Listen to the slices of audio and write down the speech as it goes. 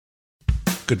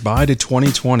Goodbye to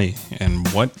 2020, and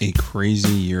what a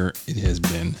crazy year it has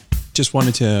been. Just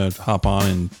wanted to hop on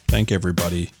and thank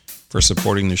everybody for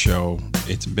supporting the show.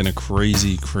 It's been a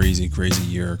crazy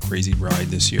year, crazy ride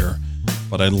this year.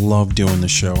 But I love doing the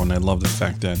show, and I love the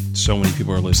fact that so many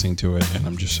people are listening to it, and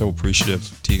I'm just so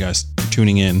appreciative to you guys for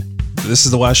tuning in. This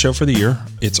is the last show for the year.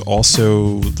 It's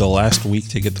also the last week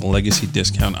to get the legacy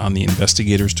discount on the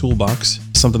Investigators Toolbox,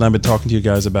 something I've been talking to you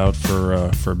guys about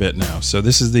for a bit now. So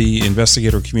this is the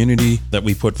investigator community that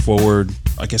we put forward.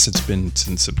 I guess it's been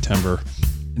since September.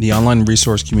 The online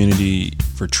resource community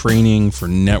for training, for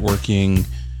networking,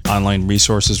 online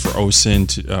resources for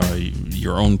OSINT,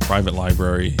 your own private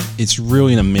library. It's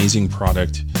really an amazing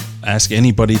product. Ask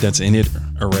anybody that's in it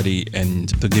already and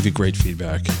they'll give you great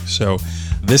feedback. So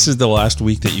this is the last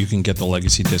week that you can get the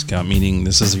legacy discount, meaning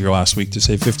this is your last week to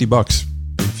save $50.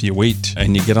 If you wait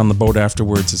and you get on the boat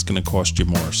afterwards, it's going to cost you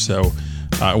more. So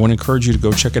I want to encourage you to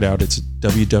go check it out. It's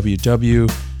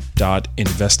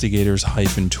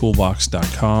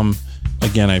www.investigators-toolbox.com.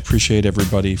 Again, I appreciate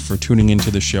everybody for tuning into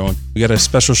the show. We got a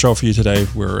special show for you today.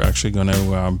 We're actually going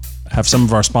to have some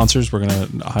of our sponsors. We're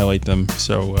going to highlight them.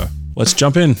 So let's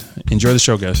jump in. Enjoy the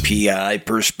show, guys. PI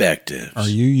Perspectives. Are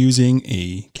you using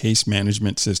a case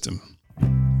management system?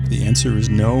 The answer is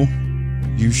no.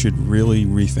 You should really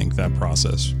rethink that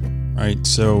process. Right.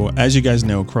 So as you guys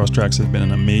know, Crosstracks has been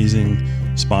an amazing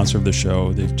sponsor of the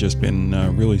show. They've just been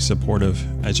really supportive.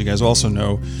 As you guys also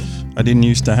know, I didn't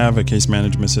used to have a case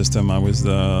management system. I was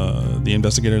the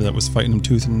investigator that was fighting them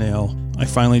tooth and nail. I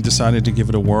finally decided to give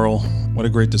it a whirl. What a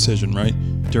great decision, right?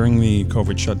 During the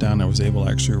COVID shutdown, I was able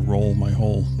to actually roll my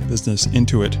whole business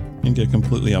into it and get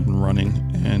completely up and running.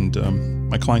 And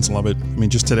my clients love it. I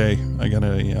mean, just today, I got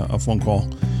a phone call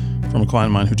from a client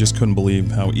of mine who just couldn't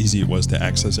believe how easy it was to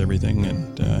access everything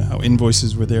and how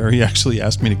invoices were there. He actually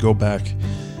asked me to go back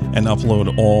and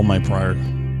upload all my prior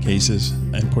cases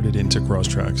and put it into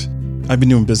Crosstracks. I've been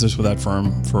doing business with that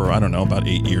firm for, about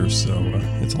 8 years, so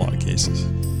it's a lot of cases.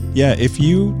 Yeah, if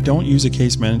you don't use a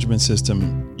case management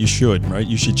system, you should, right?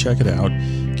 You should check it out.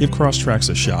 Give Crosstracks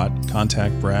a shot.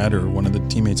 Contact Brad or one of the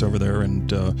teammates over there, and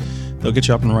they'll get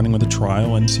you up and running with a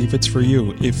trial and see if it's for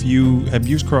you. If you have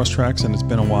used Crosstracks and it's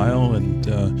been a while and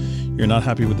you're not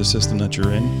happy with the system that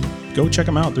you're in, go check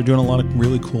them out. They're doing a lot of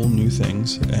really cool new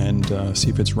things and see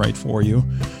if it's right for you.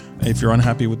 If you're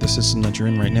unhappy with the system that you're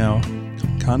in right now,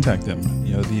 contact them.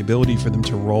 The ability for them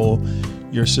to roll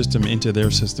your system into their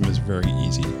system is very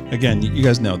easy. Again, you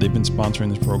guys know they've been sponsoring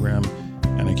this program,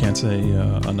 and I can't say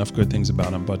enough good things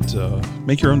about them, but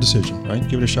make your own decision, right?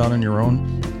 Give it a shot on your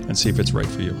own and see if it's right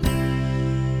for you.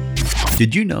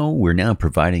 Did you know we're now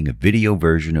providing a video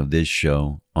version of this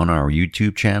show on our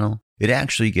YouTube channel? It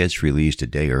actually gets released a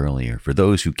day earlier for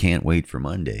those who can't wait for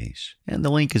Mondays, and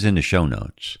the link is in the show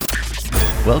notes.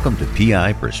 Welcome to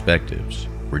PI Perspectives.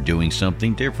 We're doing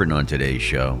something different on today's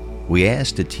show. We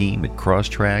asked the team at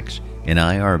Crosstracks and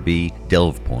IRB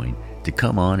Delve Point to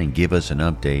come on and give us an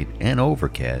update and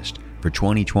overcast for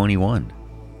 2021.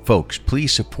 Folks,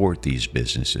 please support these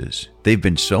businesses. They've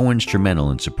been so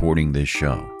instrumental in supporting this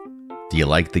show. Do you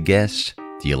like the guests?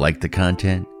 Do you like the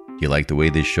content? Do you like the way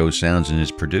this show sounds and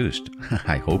is produced?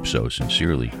 I hope so,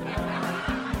 sincerely.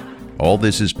 All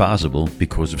this is possible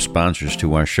because of sponsors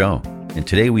to our show. And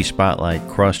today we spotlight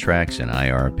Crosstracks and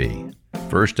IRB.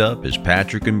 First up is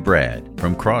Patrick and Brad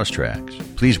from Crosstracks.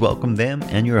 Please welcome them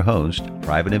and your host,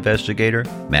 private investigator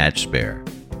Matt Spare.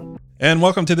 And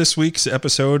welcome to this week's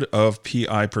episode of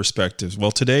PI Perspectives.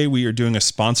 Well, today we are doing a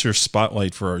sponsor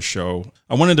spotlight for our show.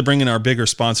 I wanted to bring in our bigger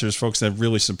sponsors, folks that have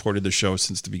really supported the show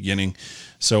since the beginning.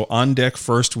 So on deck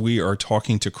first, we are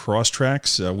talking to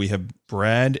Crosstracks. We have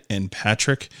Brad and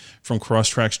Patrick from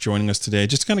Crosstracks joining us today,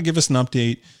 just to kind of give us an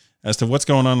update as to what's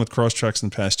going on with Crosstracks in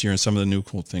the past year and some of the new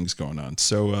cool things going on.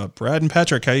 So Brad and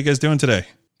Patrick, how you guys doing today?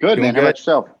 Good, man. How about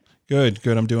yourself? Good.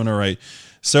 I'm doing all right.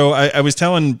 So I was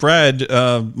telling Brad,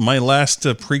 my last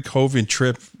pre-COVID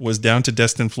trip was down to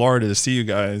Destin, Florida to see you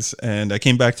guys. And I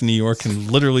came back to New York and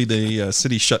literally the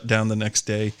city shut down the next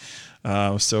day.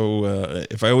 So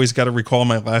if I always got to recall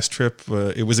my last trip,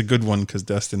 it was a good one because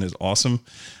Destin is awesome.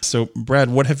 So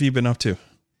Brad, what have you been up to?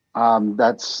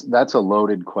 That's a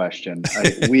loaded question.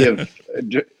 We have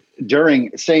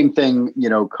during same thing,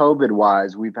 COVID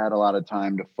wise, we've had a lot of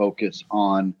time to focus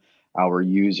on our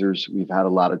users. We've had a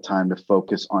lot of time to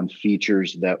focus on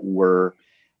features that were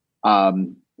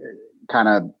kind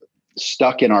of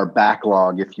stuck in our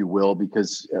backlog, if you will,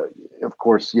 because of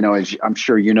course, as I'm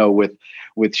sure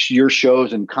with your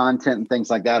shows and content and things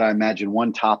like that, I imagine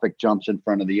one topic jumps in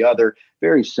front of the other,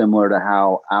 very similar to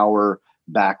how our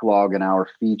backlog and our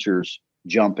features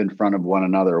jump in front of one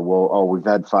another. Well, oh, we've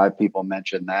had 5 people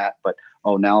mention that, but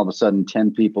oh, now all of a sudden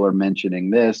 10 people are mentioning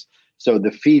this. So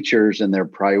the features and their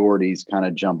priorities kind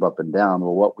of jump up and down.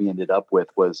 Well, what we ended up with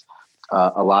was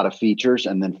a lot of features,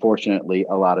 and then fortunately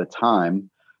a lot of time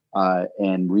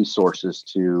and resources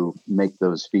to make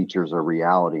those features a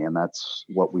reality. And that's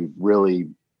what we've really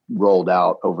rolled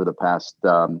out over the past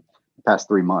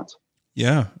 3 months.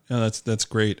 Yeah, that's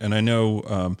great. And I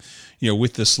know,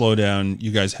 with the slowdown,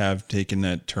 you guys have taken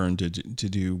that turn to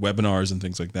do webinars and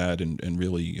things like that, and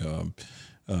really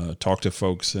talk to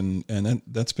folks, and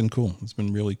that's been cool. It's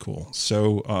been really cool.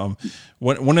 So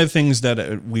one of the things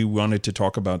that we wanted to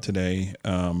talk about today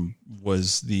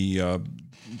was the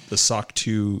SOC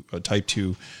 2 Type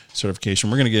 2 certification.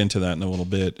 We're going to get into that in a little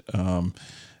bit.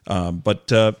 But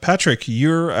Patrick,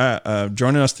 you're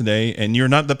joining us today, and you're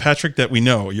not the Patrick that we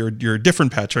know. You're a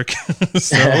different Patrick.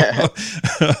 So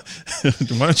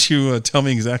why don't you tell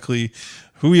me exactly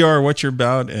who you are, what you're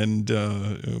about, and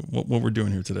what we're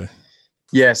doing here today?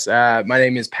 Yes, my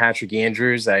name is Patrick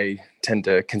Andrews. I tend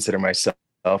to consider myself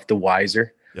the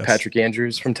wiser Patrick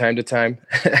Andrews from time to time.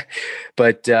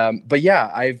 But yeah,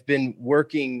 I've been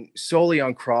working solely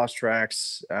on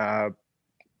Crosstracks.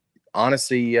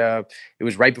 Honestly, it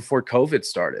was right before COVID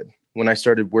started when I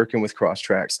started working with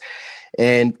Crosstracks.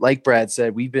 And like Brad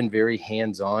said, we've been very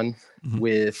hands-on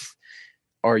with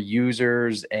our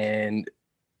users and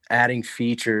adding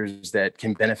features that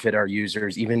can benefit our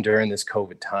users even during this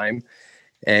COVID time.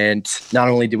 And not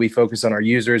only do we focus on our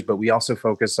users, but we also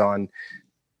focus on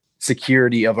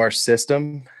security of our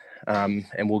system.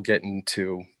 And we'll get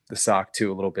into the SOC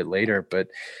 2 a little bit later, but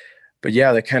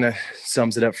yeah, that kind of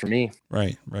sums it up for me.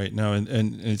 Right. No,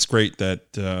 and it's great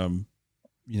that,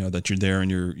 that you're there and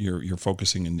you're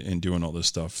focusing and doing all this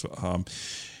stuff. One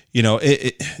of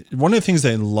the things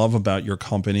that I love about your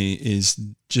company is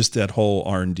just that whole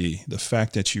R&D, the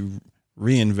fact that you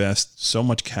reinvest so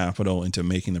much capital into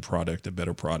making the product a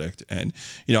better product. And,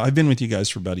 I've been with you guys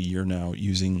for about a year now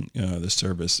using the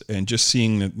service, and just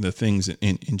seeing the things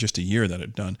in just a year that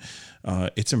I've done.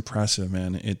 It's impressive,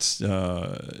 man. It's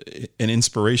an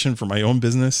inspiration for my own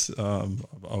business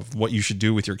of what you should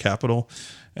do with your capital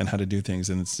and how to do things.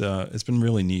 And it's been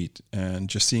really neat, and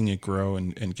just seeing it grow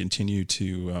and continue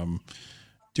to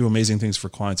do amazing things for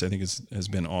clients, I think has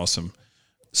been awesome.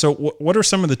 So what are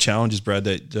some of the challenges, Brad,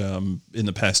 that in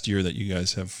the past year that you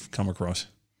guys have come across?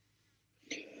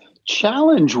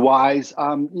 Challenge wise,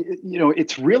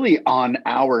 it's really on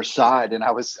our side. And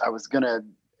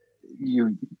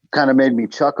you kind of made me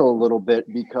chuckle a little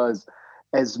bit, because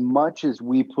as much as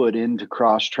we put into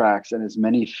Crosstracks and as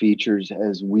many features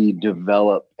as we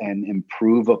develop and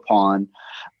improve upon,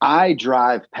 I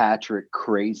drive Patrick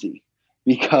crazy.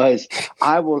 Because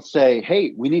I will say,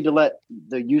 hey, we need to let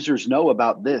the users know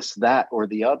about this, that, or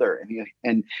the other.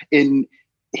 And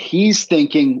he's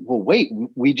thinking, well, wait,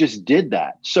 we just did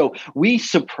that. So we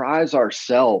surprise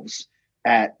ourselves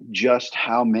at just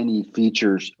how many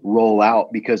features roll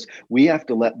out, because we have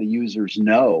to let the users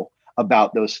know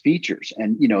about those features.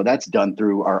 And, that's done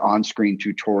through our on-screen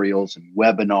tutorials and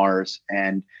webinars.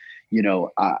 And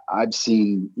I've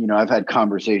seen, I've had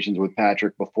conversations with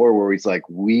Patrick before where he's like,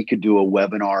 we could do a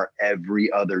webinar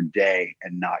every other day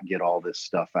and not get all this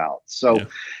stuff out. So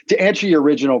To answer your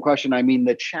original question, I mean,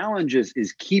 the challenge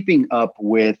is keeping up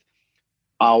with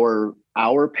our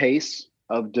pace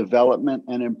of development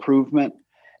and improvement,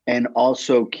 and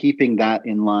also keeping that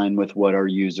in line with what our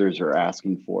users are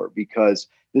asking for, because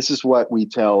this is what we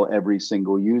tell every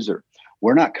single user.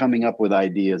 We're not coming up with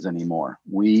ideas anymore.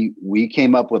 We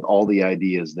came up with all the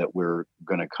ideas that we're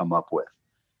going to come up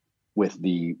with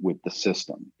the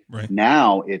system. Right.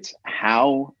 Now it's,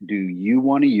 how do you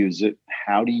want to use it?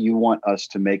 How do you want us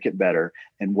to make it better?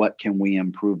 And what can we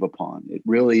improve upon? It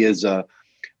really is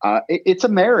it's a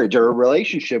marriage or a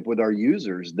relationship with our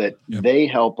users that they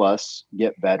help us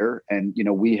get better, and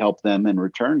we help them in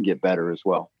return get better as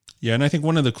well. Yeah, and I think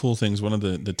one of the cool things, one of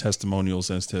the testimonials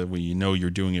as to where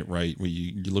you're doing it right, where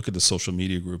you look at the social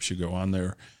media groups, you go on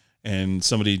there, and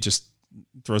somebody just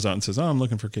throws out and says, "Oh, I'm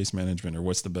looking for case management," or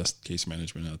 "What's the best case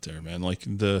management out there?" Man, like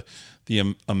the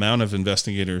amount of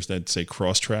investigators that say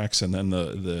Crosstracks, and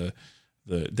then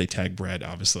they tag Brad,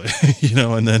 obviously,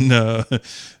 and then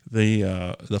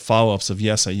the follow-ups of,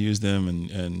 yes, I use them,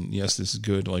 and yes, this is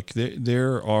good. Like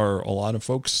there are a lot of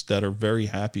folks that are very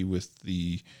happy with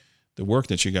the work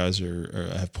that you guys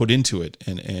have put into it,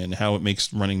 and how it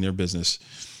makes running their business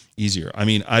easier. I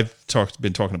mean, I've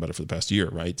been talking about it for the past year,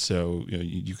 right? So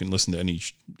you can listen to any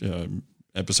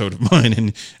episode of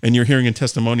mine, and you're hearing a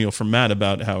testimonial from Matt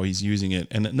about how he's using it,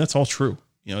 and that's all true.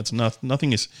 It's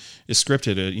nothing is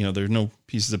scripted. There's no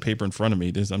pieces of paper in front of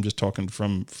me. I'm just talking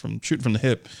from shooting from the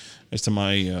hip as to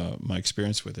my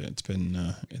experience with it.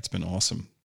 It's been awesome.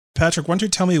 Patrick, why don't you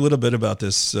tell me a little bit about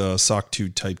this SOC 2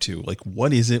 Type 2? Like,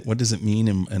 what is it? What does it mean?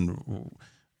 And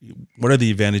what are the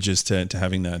advantages to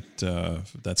having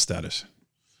that status?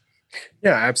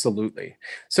 Yeah, absolutely.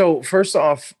 So first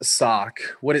off, SOC,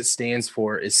 what it stands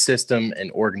for is System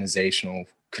and Organizational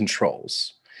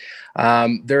Controls.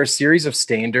 There are a series of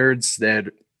standards that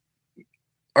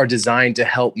are designed to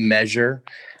help measure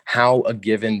how a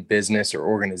given business or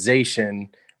organization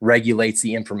regulates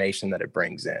the information that it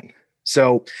brings in.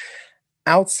 So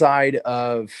outside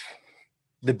of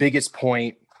the biggest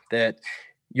point that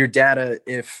your data,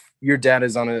 if your data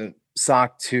is on a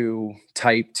SOC 2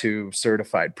 Type 2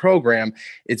 certified program,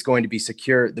 it's going to be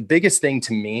secure. The biggest thing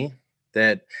to me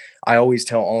that I always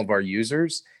tell all of our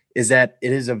users is that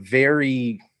it is a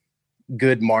very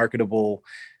good marketable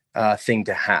thing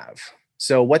to have.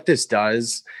 So what this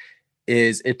does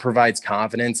is it provides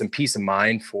confidence and peace of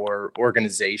mind for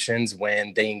organizations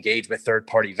when they engage with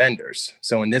third-party vendors.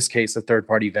 So in this case, the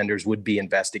third-party vendors would be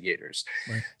investigators.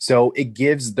 Right. So it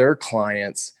gives their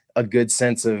clients a good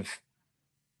sense of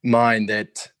mind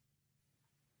that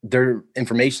their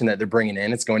information that they're bringing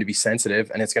in, it's going to be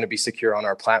sensitive and it's going to be secure on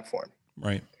our platform.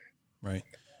 Right.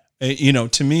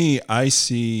 To me, I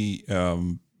see,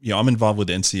 I'm involved with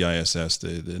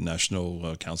NCISS, the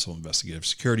National Council of Investigative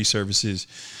Security Services.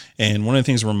 And one of the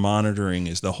things we're monitoring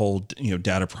is the whole,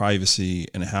 data privacy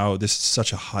and how this is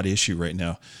such a hot issue right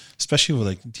now, especially with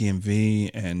like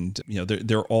DMV. And,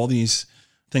 there are all these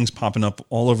things popping up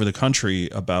all over the country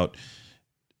about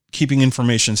keeping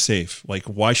information safe. Like,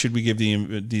 why should we give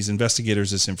these investigators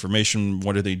this information?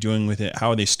 What are they doing with it? How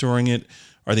are they storing it?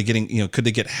 Are they getting, could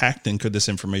they get hacked and could this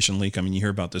information leak? I mean, you hear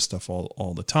about this stuff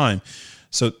all the time.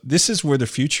 So this is where the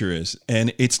future is.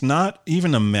 And it's not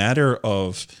even a matter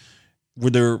of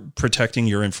where they're protecting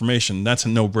your information. That's a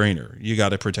no-brainer. You got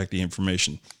to protect the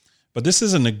information. But this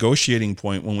is a negotiating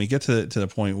point when we get to the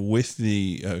point with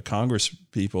the Congress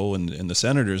people and the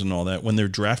senators and all that, when they're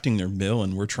drafting their bill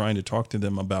and we're trying to talk to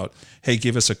them about, hey,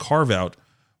 give us a carve-out.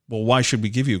 Well, why should we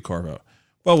give you a carve-out?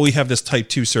 Well, we have this Type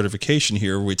 2 certification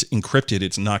here, which encrypted.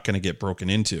 It's not going to get broken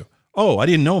into. Oh, I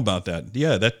didn't know about that.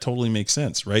 Yeah, that totally makes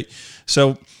sense, right?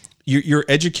 So you're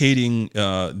educating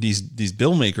these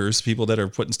bill makers, people that are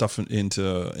putting stuff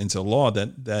into law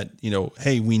that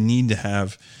hey, we need to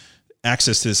have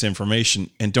access to this information,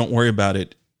 and don't worry about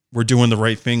it. We're doing the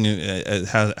right thing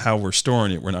how we're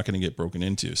storing it. We're not going to get broken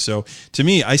into. So to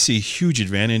me, I see a huge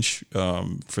advantage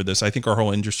for this. I think our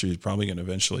whole industry is probably going to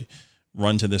eventually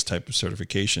run to this type of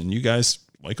certification. You guys,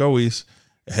 like always,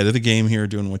 ahead of the game here,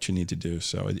 doing what you need to do.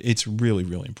 So it's really,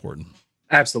 really important.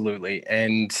 Absolutely.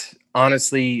 And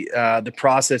honestly, the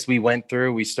process we went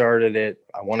through, we started it,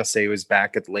 I want to say it was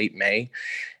back at late May,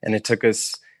 and it took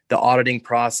us the auditing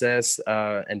process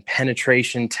and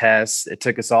penetration tests. It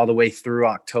took us all the way through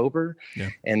October. Yeah.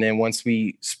 And then once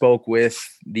we spoke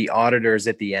with the auditors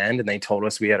at the end and they told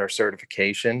us we had our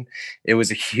certification, it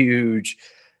was a huge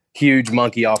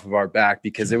monkey off of our back,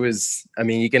 because it was,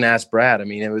 you can ask Brad.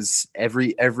 It was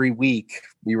every week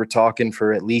we were talking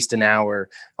for at least an hour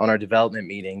on our development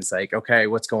meetings. Like, okay,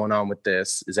 what's going on with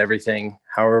this? Is everything,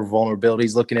 how are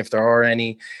vulnerabilities looking, if there are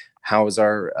any? How is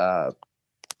our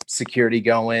security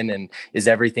going? And is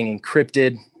everything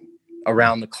encrypted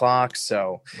around the clock?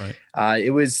 So right.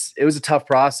 It was a tough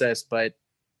process, but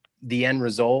the end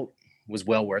result was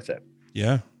well worth it.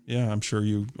 Yeah. Yeah, I'm sure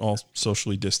you all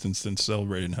socially distanced and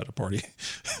celebrated and had a party.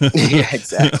 Yeah,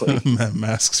 exactly.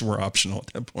 Masks were optional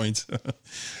at that point.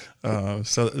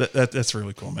 So that's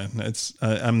really cool, man. It's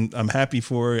I'm happy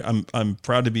for it. I'm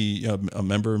proud to be a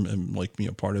member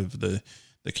and part of the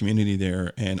community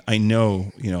there. And I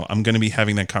know I'm going to be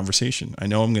having that conversation. I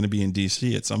know I'm going to be in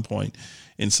DC at some point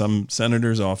in some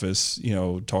senator's office,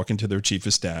 talking to their chief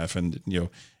of staff and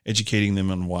educating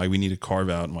them on why we need to carve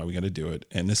out and why we got to do it.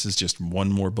 And this is just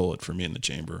one more bullet for me in the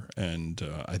chamber. And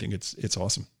I think it's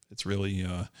awesome. It's really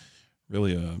a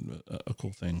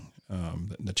cool thing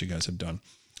that you guys have done.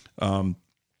 And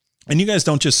you guys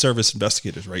don't just service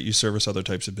investigators, right? You service other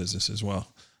types of business as well,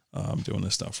 doing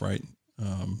this stuff, right?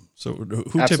 So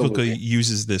who Absolutely. typically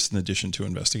uses this in addition to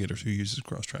investigators? Who uses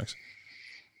Crosstracks?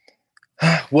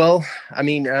 Well,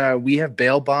 we have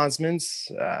bail bondsmen,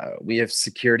 we have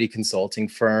security consulting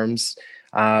firms.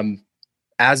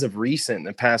 As of recent,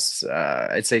 the past,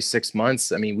 I'd say 6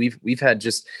 months, we've had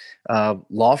just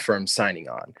law firms signing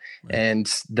on, right.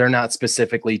 And they're not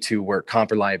specifically to work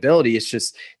comp or liability. It's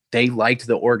just they liked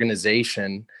the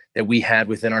organization that we had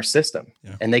within our system.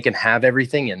 Yeah. And they can have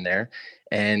everything in there,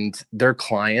 and their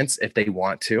clients, if they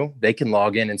want to, they can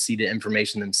log in and see the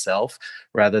information themselves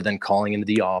rather than calling into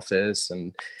the office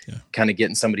and kind of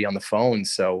getting somebody on the phone.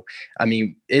 So, I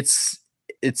mean, it's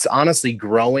honestly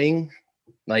growing,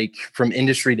 like from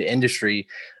industry to industry,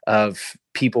 of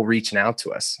people reaching out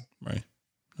to us. Right.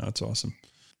 That's awesome.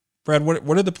 Brad,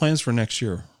 what are the plans for next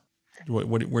year?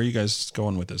 Where are you guys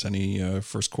going with this? Any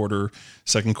first quarter,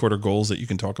 second quarter goals that you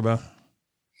can talk about?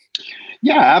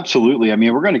 Yeah, absolutely. I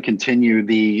mean, we're going to continue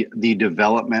the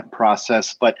development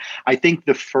process, but I think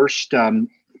the first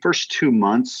 2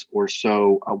 months or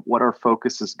so, what our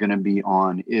focus is going to be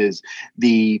on is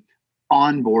the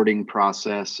onboarding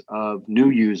process of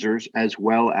new users as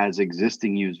well as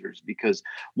existing users. Because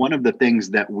one of the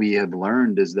things that we have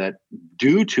learned is that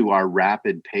due to our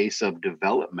rapid pace of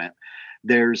development,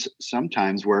 there's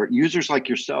sometimes where users like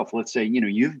yourself, let's say,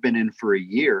 you've been in for a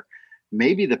year,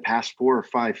 maybe the past 4 or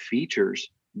 5 features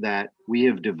that we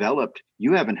have developed,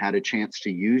 you haven't had a chance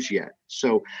to use yet.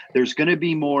 So there's going to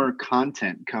be more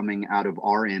content coming out of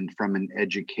our end from an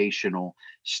educational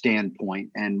standpoint.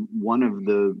 And one of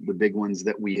the big ones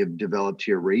that we have developed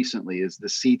here recently is the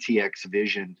CTX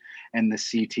Vision and the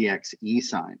CTX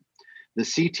eSign. The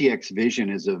CTX Vision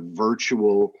is a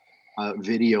virtual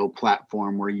video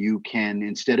platform where you can,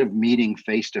 instead of meeting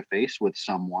face-to-face with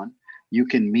someone, you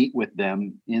can meet with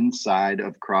them inside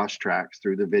of Crosstracks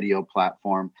through the video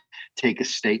platform, take a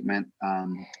statement,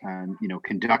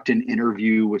 conduct an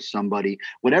interview with somebody,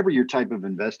 whatever your type of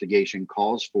investigation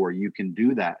calls for, you can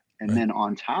do that. And then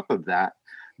on top of that,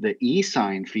 the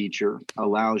e-sign feature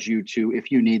allows you to,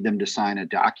 if you need them to sign a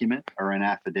document or an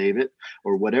affidavit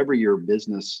or whatever your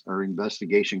business or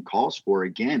investigation calls for,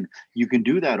 again, you can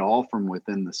do that all from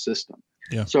within the system.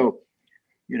 Yeah. So,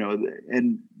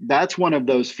 and that's one of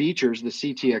those features, the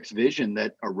CTX Vision,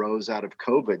 that arose out of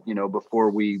COVID. Before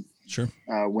we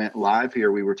went live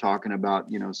here, we were talking about,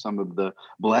 some of the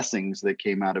blessings that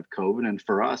came out of COVID. And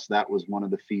for us, that was one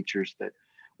of the features that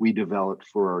we developed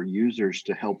for our users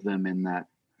to help them in that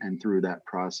and through that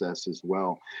process as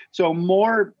well. So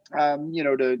more,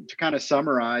 to kind of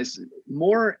summarize,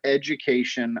 more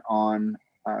education on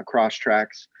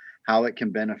Crosstracks, how it can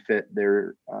benefit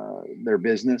their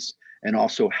business, and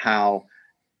also how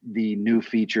the new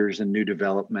features and new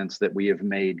developments that we have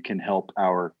made can help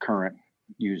our current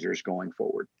users going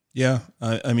forward. Yeah.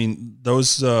 I mean,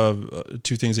 those 2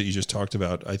 things that you just talked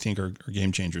about, I think are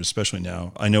game changers, especially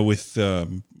now. I know with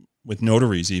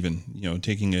notaries, even,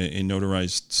 taking a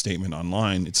notarized statement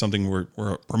online, it's something we're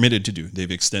permitted to do.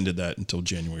 They've extended that until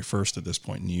January 1st at this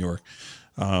point in New York.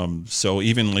 So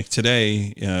even like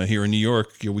today, here in New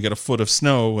York, we got a foot of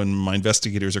snow and my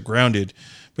investigators are grounded,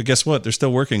 but guess what? They're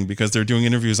still working because they're doing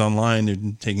interviews online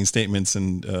and taking statements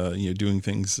and, doing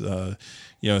things,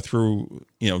 through,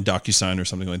 DocuSign or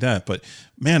something like that. But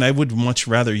man, I would much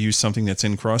rather use something that's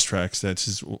in Crosstracks that's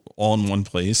just all in one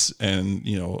place. And,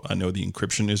 I know the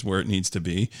encryption is where it needs to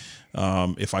be.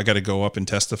 If I got to go up and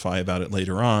testify about it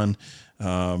later on,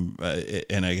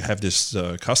 and I have this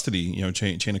custody,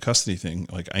 chain of custody thing,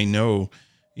 like I know,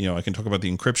 I can talk about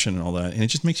the encryption and all that, and it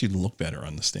just makes you look better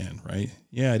on the stand, right?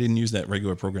 Yeah, I didn't use that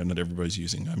regular program that everybody's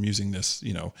using. I'm using this,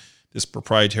 this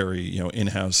proprietary,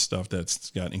 in-house stuff that's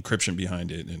got encryption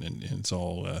behind it, and it's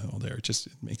all there. It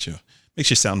makes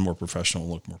you sound more professional,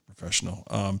 look more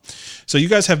professional. So you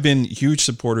guys have been huge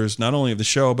supporters, not only of the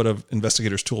show, but of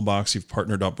Investigators Toolbox. You've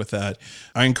partnered up with that.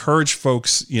 I encourage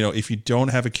folks, if you don't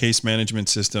have a case management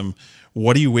system,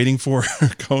 what are you waiting for?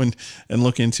 Go and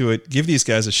look into it. Give these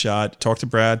guys a shot. Talk to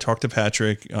Brad, talk to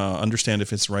Patrick, understand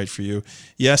if it's right for you.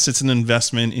 Yes, it's an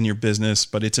investment in your business,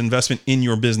 but it's investment in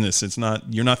your business.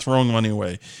 You're not throwing money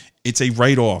away. It's a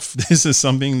write-off. This is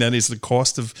something that is the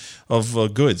cost of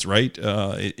goods, right?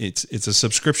 It's a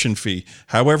subscription fee.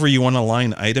 However you want to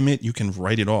line item it, you can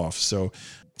write it off. So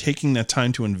taking that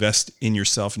time to invest in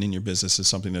yourself and in your business is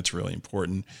something that's really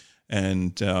important.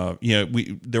 And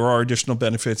there are additional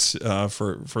benefits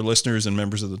for listeners and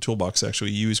members of the Toolbox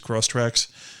actually use Crosstracks.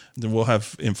 Then we'll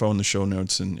have info in the show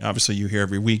notes, and obviously you hear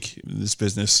every week this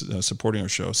business supporting our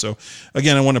show. So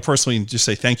again, I want to personally just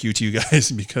say thank you to you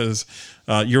guys because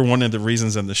you're one of the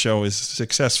reasons that the show is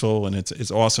successful, and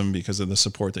it's awesome because of the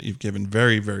support that you've given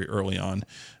very, very early on,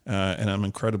 and I'm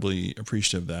incredibly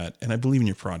appreciative of that. And I believe in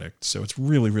your product, so it's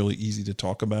really, really easy to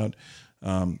talk about.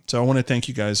 So I want to thank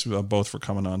you guys both for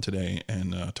coming on today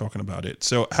and talking about it.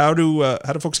 So how do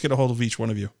folks get a hold of each one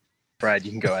of you? Brad,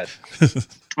 you can go ahead.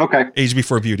 Okay. Age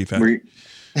before beauty, Pat.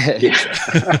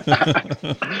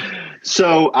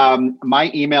 So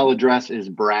my email address is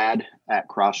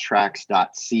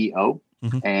brad@crosstracks.co.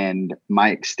 and my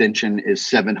extension is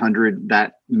 700.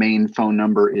 That main phone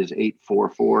number is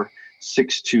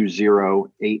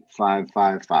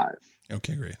 844-620-8555.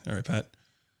 Okay, great. All right, Pat.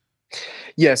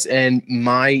 Yes, and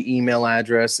my email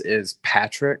address is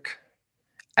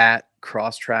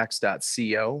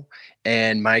patrick@crosstracks.co,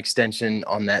 and my extension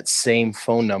on that same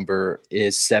phone number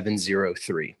is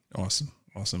 703. Awesome.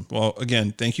 Well,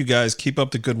 again, thank you guys. Keep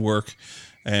up the good work.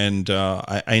 And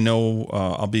I know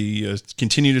I'll be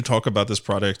continue to talk about this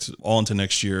product all into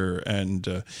next year,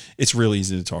 and it's really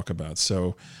easy to talk about.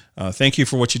 So thank you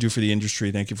for what you do for the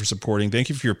industry. Thank you for supporting. Thank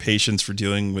you for your patience for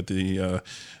dealing with the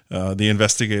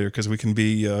investigator, because we can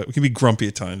be grumpy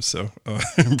at times. So I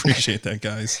appreciate that,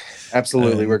 guys.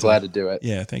 Absolutely, and, we're glad to do it.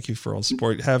 Yeah, thank you for all the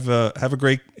support. Have a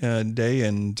great day,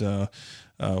 and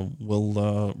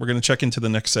we're going to check into the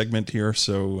next segment here.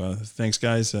 So thanks,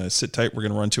 guys. Sit tight. We're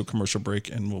going to run to a commercial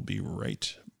break, and we'll be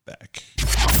right back.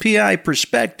 PI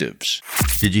Perspectives.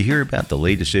 Did you hear about the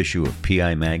latest issue of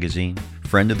PI Magazine?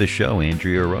 Friend of the show,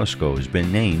 Andrea Orozco, has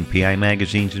been named PI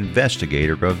Magazine's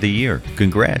Investigator of the Year.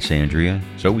 Congrats, Andrea.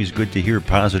 It's always good to hear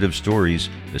positive stories,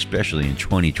 especially in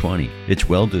 2020. It's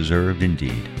well-deserved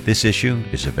indeed. This issue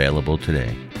is available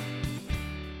today.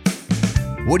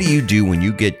 What do you do when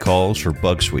you get calls for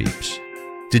bug sweeps?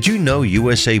 Did you know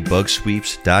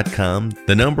USABugSweeps.com,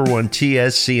 the #1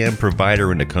 TSCM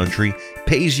provider in the country,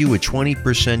 pays you a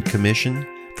 20% commission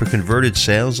for converted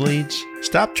sales leads?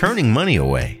 Stop turning money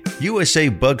away.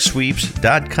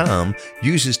 USABugSweeps.com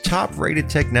uses top-rated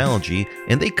technology,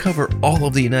 and they cover all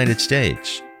of the United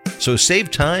States. So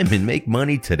save time and make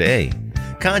money today.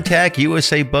 Contact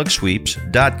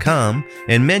USABugSweeps.com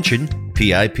and mention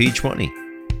PIP20.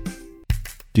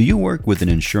 Do you work with an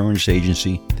insurance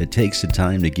agency that takes the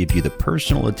time to give you the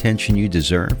personal attention you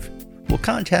deserve? Well,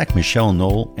 contact Michelle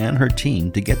Knoll and her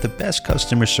team to get the best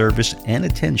customer service and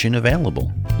attention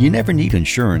available. You never need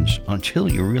insurance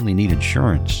until you really need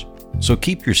insurance. So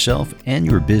keep yourself and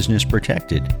your business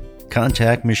protected.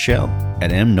 Contact Michelle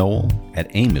at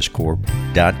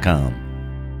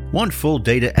mknoll@amoscorp.com. Want full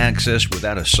data access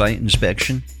without a site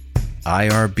inspection?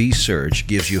 IRB Search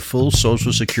gives you full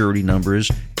Social Security numbers,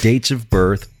 dates of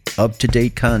birth,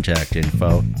 up-to-date contact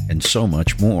info, and so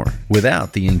much more,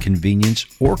 without the inconvenience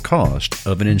or cost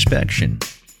of an inspection.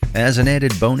 As an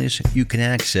added bonus, you can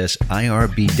access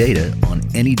IRB data on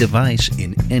any device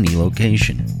in any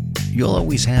location. You'll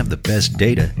always have the best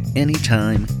data,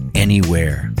 anytime,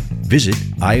 anywhere. Visit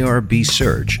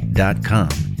irbsearch.com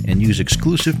and use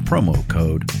exclusive promo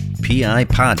code PI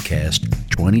Podcast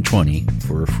 2020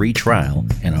 for a free trial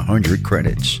and 100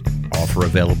 credits. Offer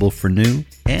available for new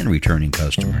and returning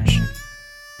customers.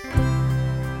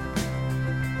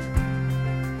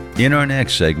 In our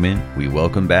next segment, we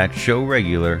welcome back show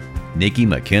regular Nikki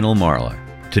McKinnell-Marler.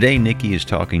 Today, Nikki is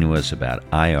talking to us about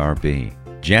IRB.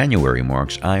 January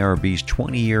marks IRB's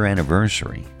 20-year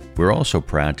anniversary. We're also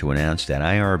proud to announce that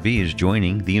IRB is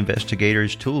joining the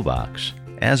Investigators Toolbox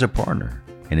as a partner,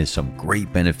 and has some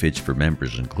great benefits for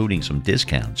members, including some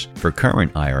discounts for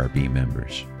current IRB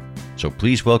members. So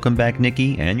please welcome back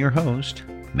Nikki and your host,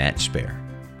 Matt Spare.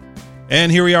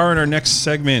 And here we are in our next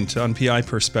segment on PI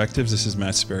Perspectives. This is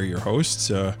Matt Spare, your host.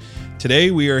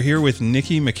 Today we are here with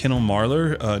Nikki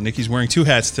McKinnell-Marler. Nikki's wearing two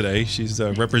hats today. She's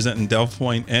representing Delve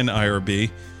Point and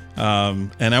IRB.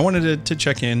 And I wanted to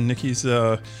check in. Nikki's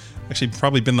actually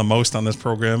probably been the most on this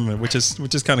program, which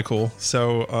is kind of cool.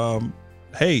 So,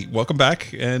 hey, welcome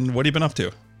back. And what have you been up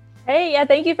to? Hey, yeah,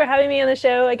 thank you for having me on the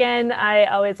show again. I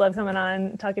always love coming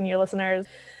on, talking to your listeners.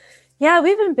 Yeah,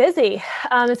 we've been busy.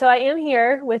 So I am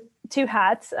here with two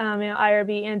hats,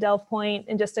 IRB and Delve Point,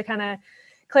 and just to kind of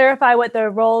clarify what the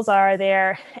roles are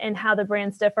there and how the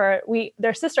brands differ.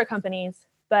 They're sister companies,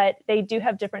 but they do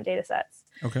have different data sets.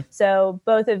 Okay. So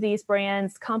both of these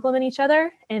brands complement each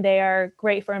other, and they are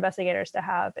great for investigators to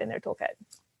have in their toolkit.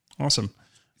 Awesome.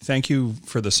 Thank you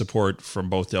for the support from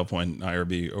both Delve Point and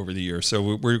IRB over the years.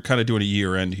 So we're kind of doing a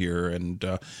year end here, and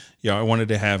I wanted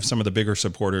to have some of the bigger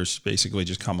supporters basically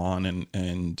just come on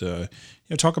and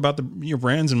talk about your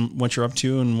brands and what you're up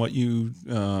to and what you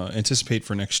anticipate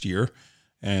for next year,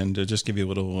 and just give you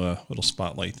a little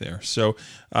spotlight there. So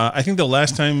I think the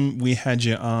last time we had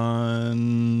you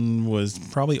on was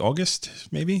probably August,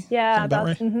 maybe. Yeah, about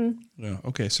right. Mm-hmm. Yeah.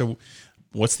 Okay. So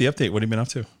what's the update? What have you been up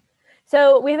to?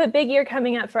 So we have a big year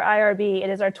coming up for IRB. It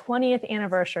is our 20th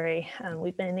anniversary.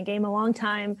 We've been in the game a long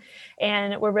time,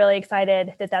 and we're really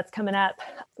excited that that's coming up.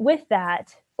 With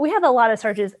that, we have a lot of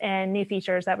searches and new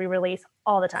features that we release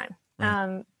all the time.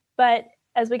 Right. But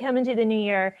as we come into the new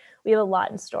year, we have a lot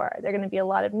in store. There are going to be a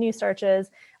lot of new searches,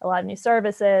 a lot of new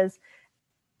services,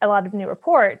 a lot of new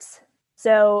reports.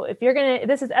 So if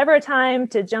this is ever a time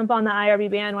to jump on the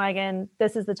IRB bandwagon,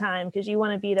 this is the time, because you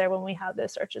want to be there when we have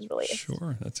those searches released.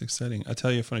 Sure. That's exciting. I'll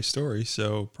tell you a funny story.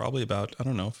 So probably about,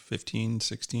 15,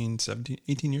 16, 17,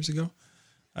 18 years ago,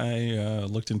 I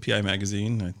looked in PI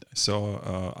Magazine. I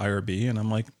saw IRB, and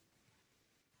I'm like,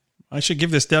 I should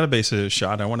give this database a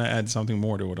shot. I want to add something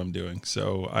more to what I'm doing.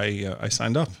 So I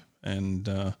signed up,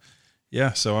 and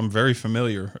so I'm very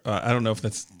familiar. I don't know if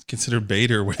that's considered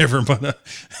beta or whatever, but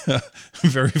I'm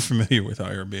very familiar with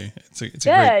IRB. It's a great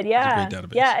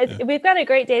database. Yeah, we've got a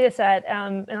great data set.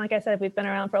 And like I said, we've been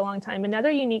around for a long time.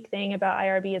 Another unique thing about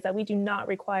IRB is that we do not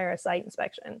require a site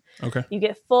inspection. Okay. You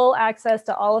get full access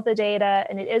to all of the data,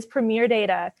 and it is premier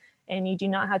data, and you do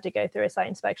not have to go through a site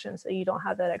inspection, so you don't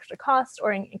have that extra cost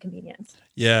or inconvenience.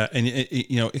 Yeah, and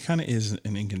it kind of is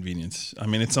an inconvenience. I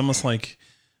mean, it's almost like,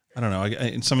 I don't know.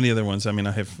 In some of the other ones, I mean,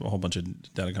 I have a whole bunch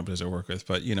of data companies I work with,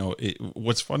 but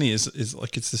what's funny is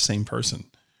like it's the same person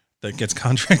that gets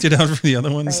contracted out for the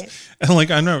other ones. Right. And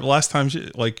like I remember last time she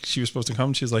was supposed to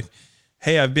come, she was like,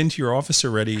 "Hey, I've been to your office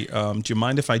already. Do you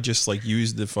mind if I just like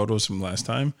use the photos from last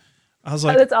time?" I was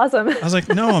like, "Oh, that's awesome." I was like,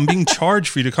 "No, I'm being charged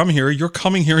for you to come here. You're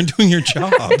coming here and doing your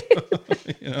job."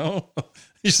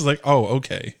 She's like, "Oh,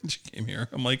 okay." She came here.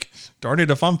 I'm like, "Darn it!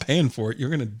 If I'm paying for it, you're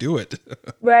gonna do it."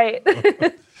 Right.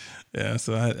 Yeah,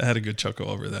 so I had a good chuckle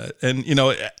over that. And,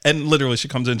 and literally she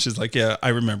comes in, she's like, "Yeah, I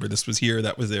remember this was here,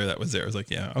 that was there, that was there." I was like,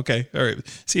 "Yeah, okay, all right,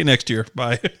 see you next year,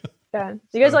 bye." Yeah,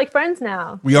 you guys are like friends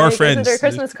now. We are friends. Their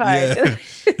Christmas card.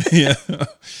 Yeah.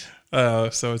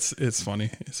 So it's funny.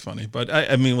 It's funny. But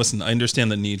I mean, listen, I understand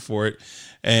the need for it.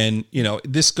 And,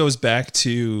 this goes back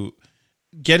to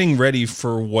getting ready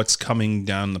for what's coming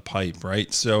down the pipe,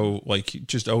 right? So like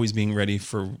just always being ready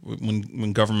for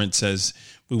when government says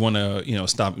we want to,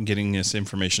 stop getting this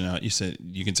information out.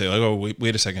 You can say like, "Oh,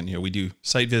 wait a second, we do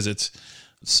site visits.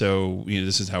 So,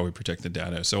 this is how we protect the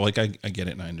data." So like, I get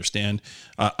it and I understand.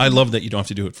 I love that you don't have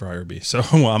to do it for IRB. So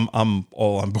I'm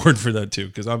all on board for that too,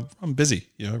 because I'm busy,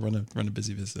 I run a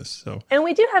busy business. So, and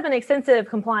we do have an extensive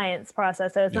compliance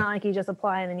process. So it's not like you just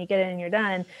apply and then you get it and you're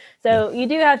done. So you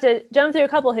do have to jump through a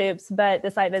couple hoops, but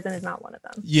the site visit is not one of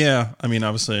them. Yeah. I mean,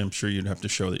 obviously I'm sure you'd have to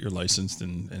show that you're licensed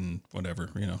and whatever,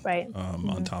 right.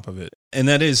 On top of it. And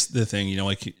that is the thing,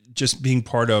 like just being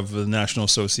part of the national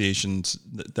associations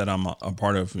that I'm a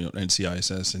part of,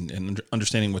 NCISS, and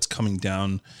understanding what's coming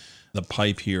down the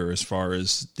pipe here as far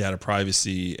as data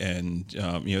privacy. And,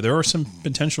 there are some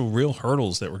potential real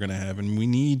hurdles that we're going to have, and we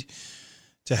need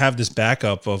to have this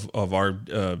backup of our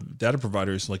data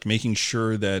providers, like making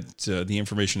sure that the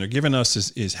information they're giving us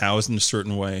is housed in a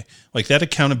certain way. Like that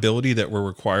accountability that we're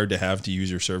required to have to use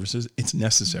your services, it's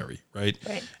necessary, right?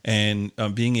 And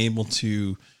being able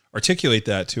to articulate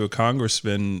that to a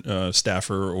congressman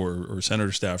staffer or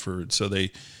senator staffer, so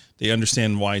they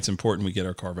understand why it's important we get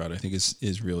our carve out, I think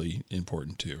is really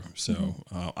important too. So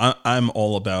I'm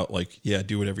all about like,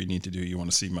 do whatever you need to do. You want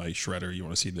to see my shredder, you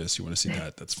want to see this, you want to see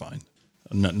that, that's fine.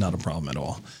 Not a problem at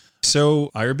all.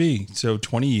 So IRB, so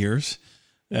 20 years.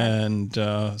 And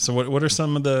so what are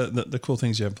some of the cool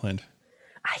things you have planned?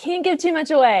 I can't give too much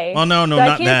away. Oh, no, so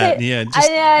not that. Say, just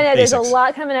I know there's a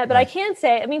lot coming up, but I can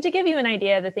say, to give you an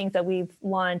idea of the things that we've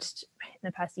launched in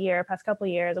the past couple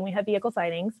of years, and we have vehicle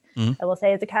sightings. I will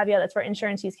say as a caveat, that's for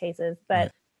insurance use cases,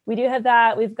 but we do have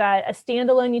that. We've got a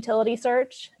standalone utility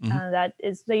search that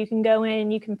is, so you can go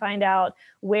in, you can find out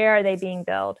where are they being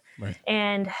billed. Right.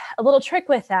 And a little trick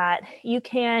with that, you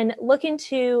can look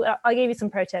into, I'll give you some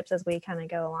pro tips as we kind of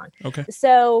go along. Okay.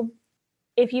 So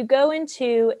if you go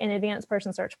into an advanced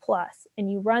person search plus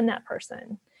and you run that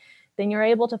person, then you're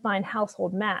able to find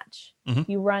household match.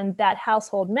 You run that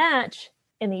household match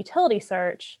in the utility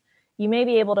search, you may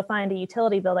be able to find a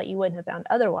utility bill that you wouldn't have found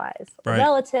otherwise. A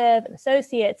relative, an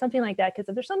associate, something like that. Because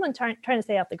if there's someone trying to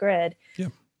stay off the grid,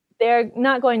 they're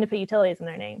not going to put utilities in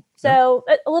their name. So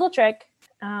a little trick.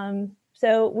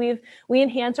 So we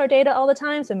enhance our data all the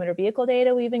time. So motor vehicle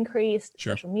data we've increased,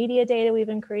 social media data we've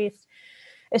increased.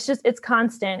 It's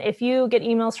constant. If you get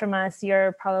emails from us,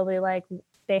 you're probably like,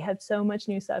 they have so much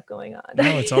new stuff going on.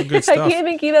 No, it's all good stuff. I can't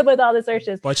even keep up with all the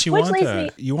searches. But you want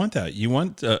that. You want that. You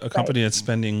want a company that's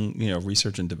spending,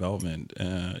 research and development.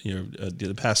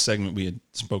 The past segment we had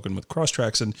spoken with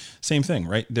Crosstracks, and same thing,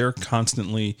 right? They're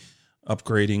constantly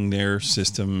upgrading their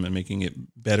system and making it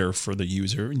better for the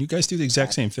user. And you guys do the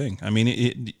exact same thing. I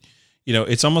mean,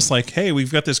 it's almost like, hey,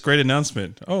 we've got this great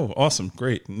announcement. Oh, awesome.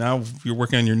 Great. Now you're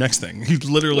working on your next thing. You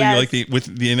literally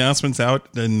with the announcements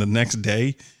out, then the next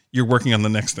day you're working on the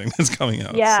next thing that's coming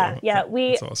out. Yeah, so, yeah.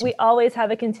 We awesome. we always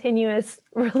have a continuous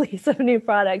release of new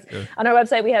products. Yeah. On our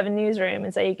website, we have a newsroom,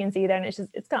 and so you can see there, and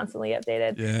it's constantly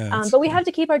updated. Yeah, but we have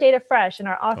to keep our data fresh and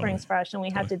our offerings fresh, and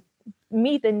we have to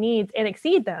meet the needs and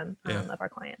exceed them of our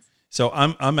clients. So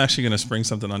I'm actually going to spring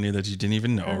something on you that you didn't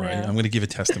even know, right? I'm going to give a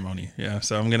testimony. Yeah.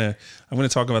 So I'm going to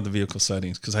talk about the vehicle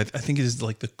sightings because I think it is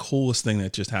like the coolest thing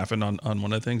that just happened on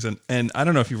one of the things. And I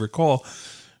don't know if you recall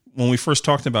when we first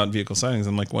talked about vehicle sightings,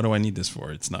 I'm like, what do I need this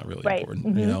for? It's not really important.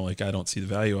 Mm-hmm. You know, like I don't see the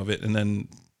value of it. And then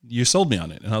you sold me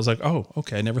on it. And I was like, oh,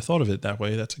 okay. I never thought of it that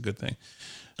way. That's a good thing.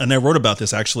 And I wrote about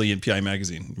this actually in PI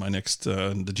Magazine, my next,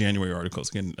 the January articles.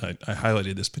 Again, I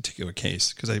highlighted this particular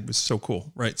case because it was so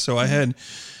cool, right? So I had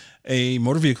a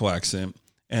motor vehicle accident,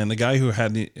 and the guy who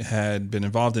had been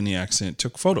involved in the accident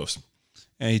took photos,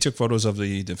 and he took photos of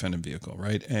the defendant vehicle,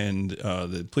 right? And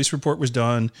the police report was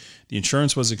done, the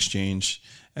insurance was exchanged,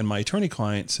 and my attorney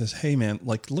client says, "Hey, man,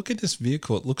 like look at this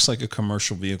vehicle. It looks like a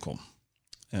commercial vehicle."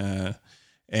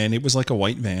 And it was like a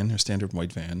white van, a standard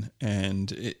white van.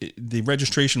 And the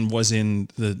registration was in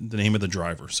the name of the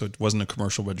driver. So it wasn't a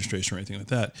commercial registration or anything like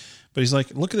that. But he's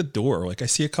like, look at the door. Like I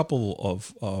see a couple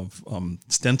of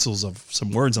stencils of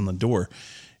some words on the door.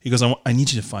 He goes, I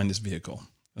need you to find this vehicle.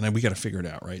 And we got to figure it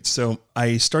out, right? So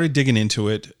I started digging into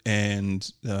it, and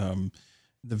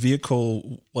the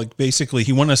vehicle, like basically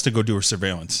he wanted us to go do a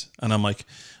surveillance. And I'm like,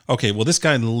 okay, well, this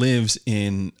guy lives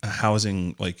in a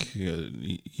housing, like,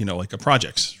 like a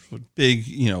projects, big,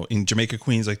 in Jamaica,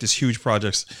 Queens, like this huge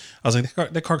projects. I was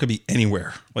like, that car could be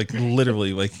anywhere, like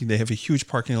literally, like they have a huge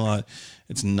parking lot.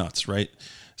 It's nuts, right?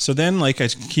 So then like I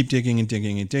keep digging and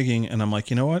digging and digging. And I'm like,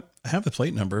 you know what? I have the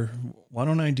plate number. Why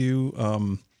don't I do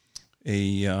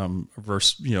a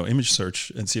reverse, image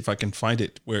search and see if I can find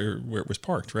it where it was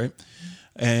parked, right?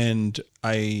 And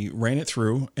I ran it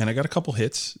through, and I got a couple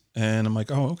hits, and I'm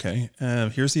like, oh, okay.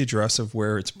 Here's the address of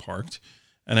where it's parked.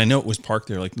 And I know it was parked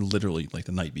there, like literally like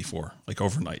the night before, like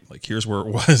overnight, like here's where it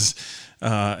was.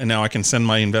 And now I can send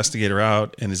my investigator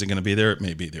out, and is it going to be there? It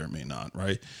may be there, it may not.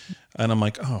 Right. And I'm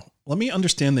like, oh, let me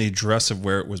understand the address of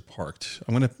where it was parked.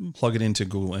 I'm going to plug it into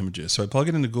Google Images. So I plug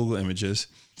it into Google Images,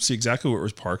 see exactly where it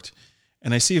was parked.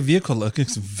 And I see a vehicle that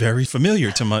looks very familiar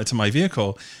to my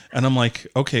vehicle. And I'm like,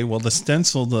 okay, well, the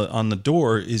stencil on the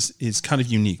door is kind of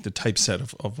unique, the typeset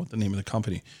of what the name of the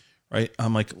company, right?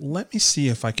 I'm like, let me see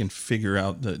if I can figure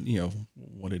out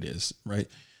what it is, right?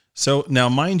 So now,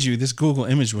 mind you, this Google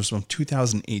image was from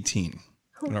 2018,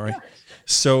 all right? Gosh.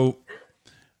 So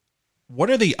what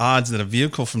are the odds that a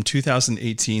vehicle from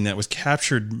 2018 that was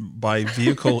captured by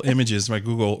vehicle images, by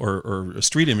Google or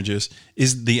Street Images,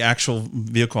 is the actual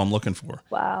vehicle I'm looking for?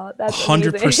 Wow, that's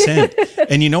 100%.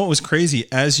 And you know what was crazy?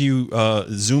 As you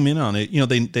zoom in on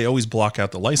it, they always block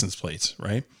out the license plates,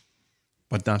 right?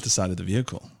 But not the side of the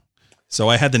vehicle. So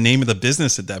I had the name of the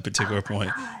business at that particular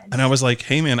point. And I was like,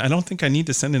 hey, man, I don't think I need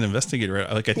to send an investigator.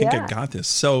 Like, I think I got this.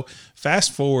 So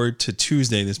fast forward to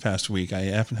Tuesday this past week, I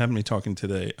happened to be talking to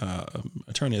the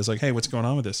attorney. I was like, hey, what's going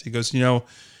on with this? He goes,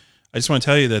 I just want to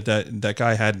tell you that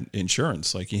guy had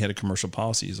insurance. Like he had a commercial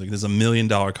policy. He's like, there's $1 million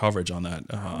coverage on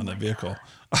that vehicle. God.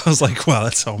 I was like, wow,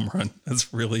 that's home run.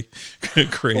 That's really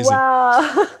crazy.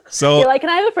 Wow. So you're like, can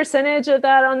I have a percentage of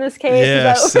that on this case?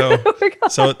 Yeah. So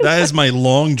that is my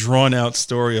long drawn out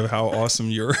story of how awesome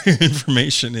your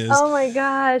information is. Oh my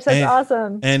gosh. That's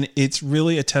awesome. And it's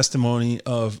really a testimony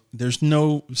of there's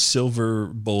no silver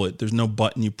bullet. There's no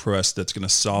button you press that's going to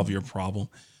solve your problem.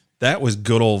 That was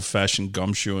good old fashioned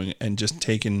gumshoeing and just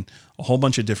taking a whole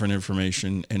bunch of different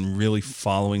information and really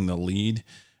following the lead.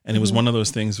 And it was one of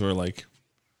those things where like,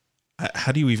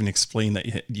 how do you even explain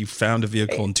that you found a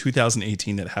vehicle in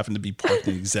 2018 that happened to be parked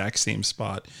in the exact same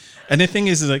spot? And the thing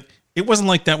is like, it wasn't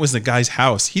like that was the guy's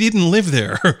house. He didn't live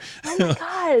there. Oh my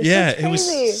gosh. Yeah, it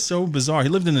was so bizarre. He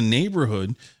lived in a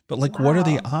neighborhood, but like, what are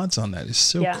the odds on that? It's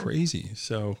so crazy.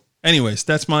 So anyways,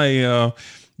 that's my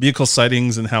vehicle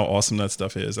sightings and how awesome that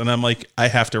stuff is. And I'm like, I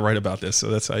have to write about this. So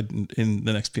that's in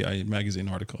the next PI Magazine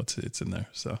article. It's in there.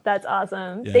 So that's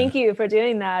awesome. Yeah. Thank you for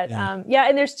doing that. Yeah.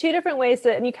 And there's two different ways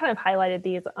and you kind of highlighted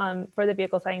these for the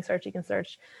vehicle sighting search. You can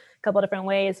search a couple of different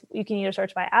ways. You can either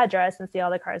search by address and see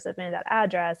all the cars that have been at that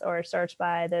address, or search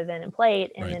by the VIN and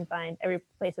plate and then find every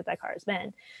place that car has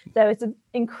been. So it's an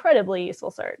incredibly useful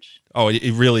search. Oh,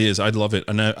 it really is. I love it.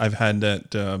 And I've had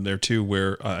that there too,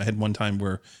 where I had one time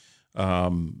where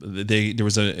there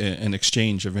was an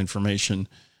exchange of information.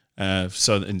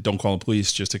 And don't call the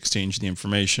police, just exchange the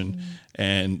information.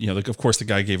 And, of course the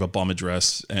guy gave a bum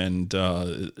address, and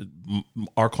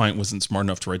our client wasn't smart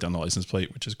enough to write down the license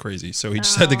plate, which is crazy. So he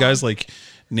just had the guy's like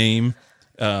name,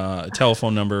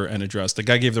 telephone number and address. The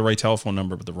guy gave the right telephone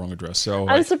number, but the wrong address. So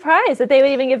I'm surprised that they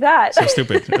would even give that. So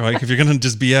stupid. Like if you're going to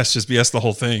just BS the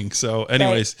whole thing. So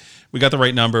anyways, we got the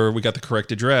right number. We got the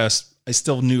correct address. I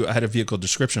still knew I had a vehicle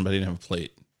description, but I didn't have a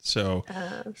plate. So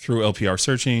through LPR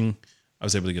searching, I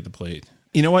was able to get the plate.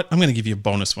 You know what? I'm going to give you a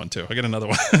bonus one too. I got another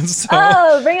one.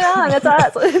 So, bring it on. That's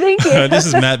awesome. Thank you. This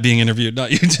is Matt being interviewed,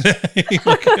 not you today.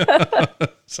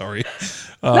 Sorry.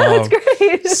 No, that's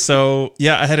great. So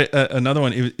yeah, I had another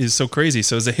one. It is so crazy.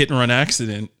 So it was a hit and run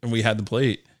accident and we had the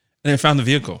plate and I found the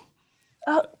vehicle.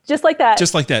 Oh, just like that.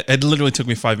 Just like that. It literally took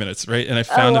me 5 minutes, right? And I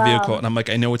found the vehicle and I'm like,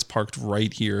 I know it's parked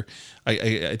right here.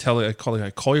 I call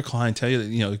your client, tell you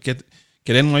that, get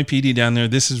NYPD down there.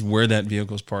 This is where that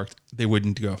vehicle is parked. They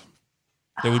wouldn't go.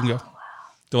 They wouldn't go. Wow.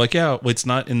 They're like, yeah, well, it's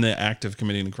not in the act of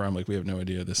committing the crime. Like, we have no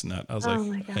idea this and that. I was like,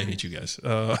 I hate you guys.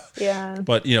 Yeah.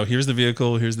 But here's the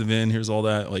vehicle, here's the VIN, here's all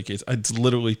that. Like, it's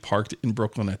literally parked in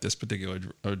Brooklyn at this particular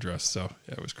address. So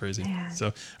yeah, it was crazy. Yeah. So,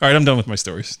 all right, I'm done with my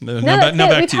stories. Now back to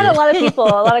you. We've had a lot of people,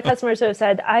 a lot of customers who have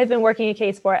said, I've been working a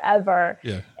case forever.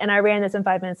 Yeah. And I ran this and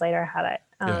 5 minutes later I had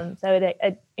it. So it's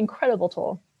an incredible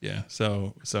tool. Yeah.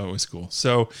 So it was cool.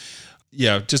 So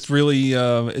yeah, just really,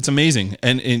 it's amazing.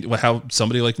 And how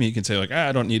somebody like me can say like,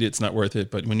 I don't need it. It's not worth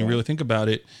it. But when you really think about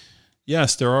it,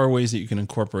 yes, there are ways that you can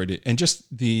incorporate it. And just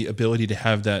the ability to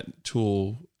have that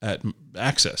tool at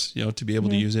access, to be able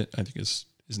to use it, I think is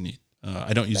neat.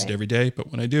 I don't use it every day, but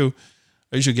when I do,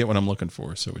 I usually get what I'm looking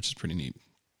for. So, which is pretty neat.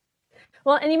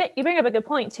 Well, and you bring up a good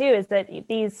point too, is that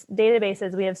these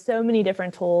databases, we have so many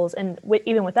different tools, and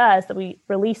even with us, that we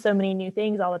release so many new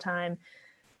things all the time.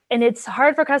 And it's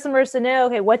hard for customers to know,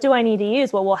 okay, what do I need to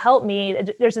use? What will help me?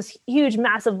 There's this huge,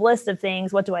 massive list of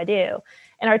things. What do I do?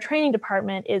 And our training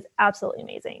department is absolutely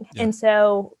amazing. Yeah. And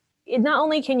so not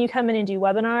only can you come in and do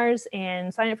webinars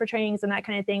and sign up for trainings and that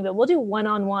kind of thing, but we'll do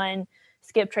one-on-one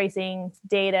skip tracing,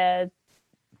 data,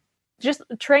 just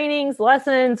trainings,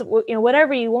 lessons,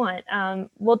 whatever you want.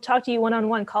 We'll talk to you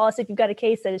one-on-one. Call us if you've got a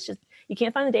case that it's just, you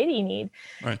can't find the data you need.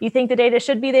 Right. You think the data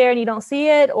should be there and you don't see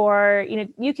it, or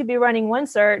you could be running one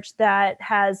search that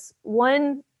has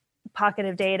one pocket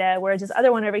of data, whereas this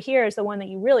other one over here is the one that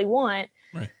you really want.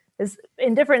 Right. Is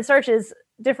in different searches,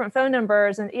 different phone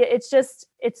numbers, and it's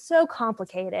so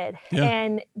complicated. Yeah.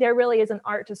 And there really is an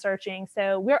art to searching.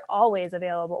 So we're always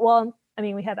available. Well, I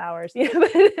mean, we have hours,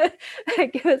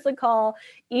 but give us a call,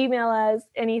 email us,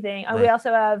 anything. Right. We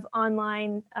also have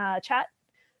online chat.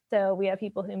 So we have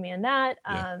people who man that,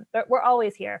 but we're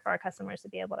always here for our customers to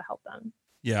be able to help them.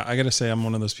 Yeah, I got to say, I'm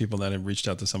one of those people that have reached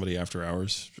out to somebody after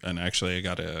hours, and actually I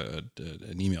got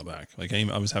an email back. Like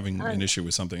I was having an issue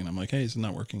with something, and I'm like, hey, it's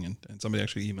not working. And somebody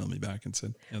actually emailed me back and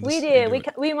said,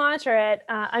 we monitor it.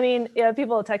 I mean,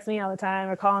 people text me all the time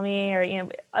or call me, or,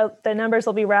 the numbers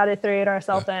will be routed through to our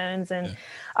cell phones, and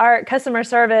our customer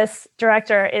service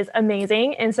director is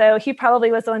amazing. And so he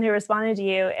probably was the one who responded to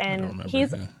you, and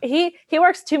he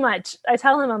works too much. I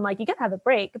tell him, I'm like, you gotta have a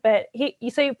break, but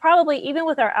so you probably, even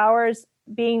with our hours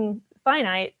being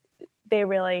finite, they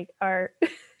really are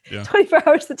 24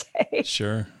 hours a day.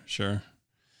 Sure.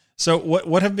 So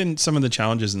what have been some of the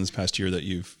challenges in this past year that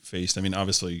you've faced? I mean,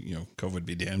 obviously, COVID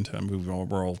be damned. I mean,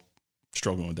 we're all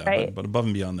struggling with that, right. but above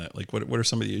and beyond that, like what are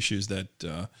some of the issues that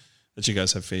you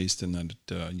guys have faced and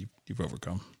that you've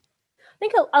overcome? I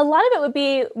think a lot of it would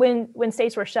be when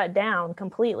states were shut down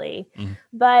completely,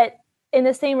 but in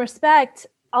the same respect,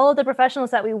 all of the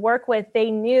professionals that we work with, they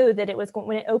knew that it was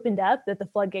when it opened up that the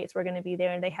floodgates were going to be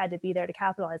there and they had to be there to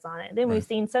capitalize on it. And then we've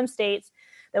seen some states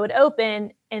that would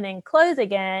open and then close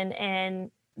again.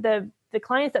 And the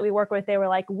clients that we work with, they were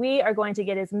like, we are going to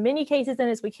get as many cases in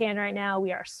as we can right now.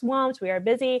 We are swamped. We are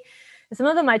busy. And some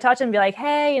of them I talk to them and be like,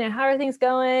 hey, how are things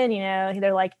going?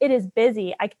 They're like, it is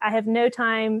busy. I have no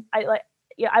time. I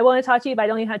want to talk to you, but I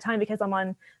don't even have time because I'm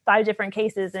on 5 different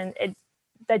cases. And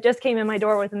that just came in my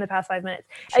door within the past 5 minutes.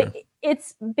 Sure.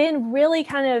 It's been really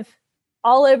kind of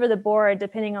all over the board,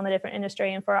 depending on the different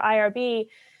industry. And for IRB,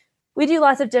 we do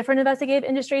lots of different investigative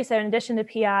industries. So in addition to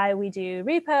PI, we do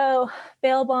repo,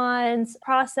 bail bonds,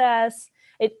 process.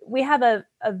 We have a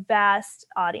vast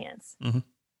audience. Mm-hmm.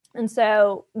 And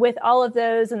so with all of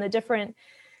those and the different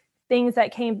things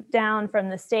that came down from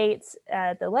the states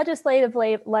at the legislative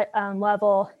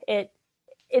level,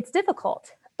 it's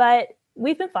difficult, but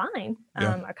we've been fine.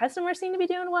 Our customers seem to be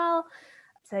doing well.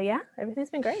 So yeah, everything's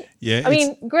been great. Yeah, I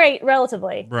mean, great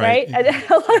relatively, right?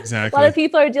 Exactly. A lot of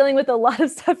people are dealing with a lot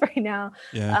of stuff right now,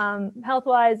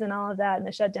 health-wise and all of that, and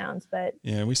the shutdowns. But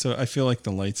yeah, I feel like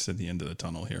the light's at the end of the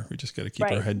tunnel here. We just got to keep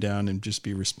our head down and just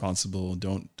be responsible.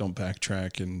 Don't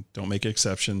backtrack and don't make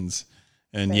exceptions.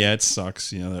 And Right. yeah, it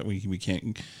sucks, that we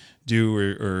can't do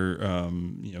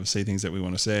or say things that we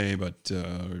want to say, but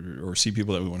or see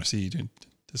people that we want to see to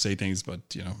say things, but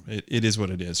it is what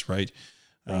it is, right?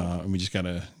 Right. And we just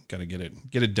gotta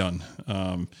get it done.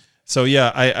 So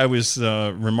yeah, I was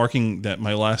remarking that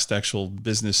my last actual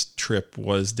business trip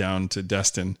was down to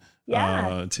Destin.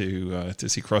 Yeah. To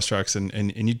see Crosstracks,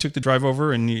 and you took the drive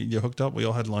over and you hooked up. We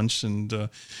all had lunch, and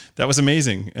that was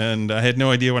amazing. And I had no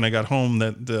idea when I got home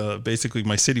that basically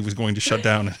my city was going to shut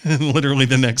down. And literally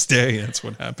the next day, that's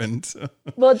what happened.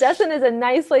 Well, Destin is a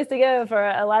nice place to go for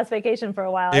a last vacation for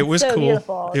a while. It was so cool.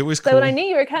 Beautiful. It was So cool. when I knew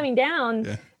you were coming down,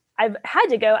 Yeah. I've had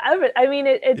to go. I mean,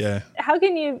 it's Yeah. how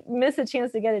can you miss a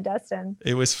chance to go to Destin?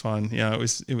 It was fun. Yeah,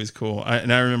 it was cool. I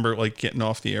remember like getting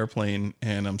off the airplane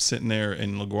and I'm sitting there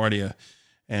in LaGuardia,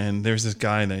 and there's this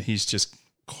guy that he's just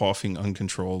coughing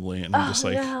uncontrollably, and I'm just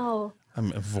like, no.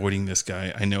 I'm avoiding this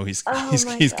guy. I know he's Oh he's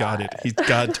my got it. He's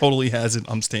totally has it.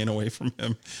 I'm staying away from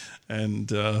him.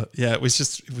 And yeah, it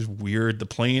was weird. The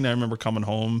plane, I remember coming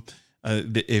home.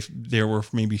 If there were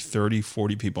maybe 30,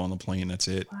 40 people on the plane, that's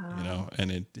it. Wow.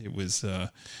 And it was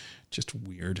just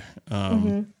weird.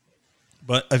 Mm-hmm.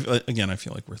 But again, I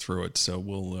feel like we're through it, so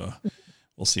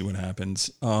we'll see what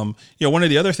happens. One of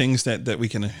the other things that we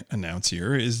can announce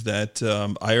here is that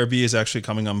IRB is actually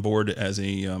coming on board as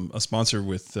a sponsor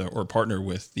with or partner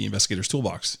with the Investigators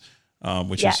Toolbox,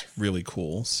 which Yes. is really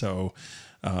cool. So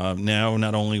now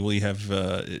not only will you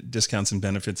have discounts and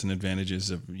benefits and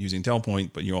advantages of using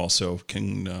Delpoint, but you also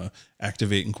can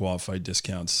activate and qualify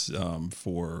discounts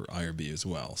for IRB as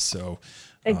well. So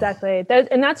Exactly.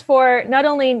 And that's for not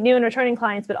only new and returning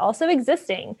clients, but also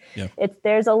existing. Yeah.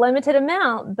 There's a limited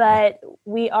amount, but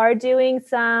we are doing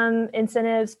some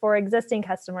incentives for existing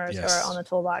customers who Yes. are on the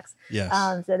toolbox. Yes.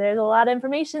 So there's a lot of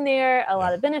information there, a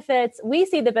lot of benefits. We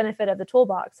see the benefit of the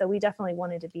toolbox, so we definitely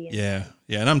wanted to be in. Yeah.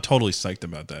 And I'm totally psyched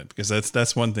about that, because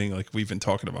that's one thing like we've been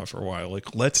talking about for a while.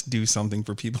 Like, let's do something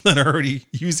for people that are already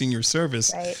using your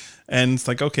service. Right. And it's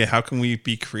like, okay, how can we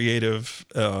be creative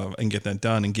and get that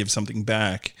done and give something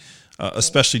back,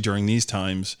 especially during these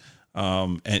times,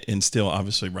 and still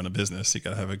obviously run a business. You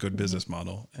got to have a good business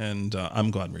model. And I'm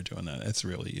glad we're doing that. It's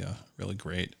really, really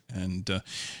great. And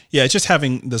it's just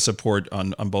having the support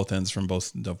on both ends from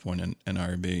both Delpoint and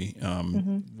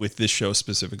IRB with this show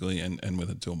specifically and with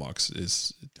the Toolbox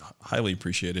is highly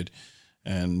appreciated.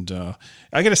 And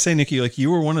I got to say, Nikki, like, you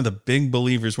were one of the big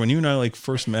believers when you and I like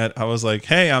first met. I was like,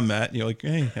 hey, I'm Matt. And you're like,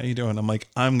 hey, how you doing? I'm like,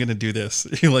 I'm going to do this.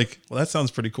 You're like, well, that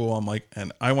sounds pretty cool. I'm like,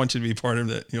 and I want you to be part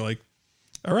of it. You're like,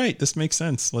 all right, this makes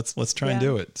sense. Let's try and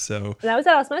do it. So That was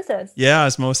at Osmosis. yeah,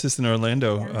 Osmosis in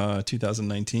Orlando,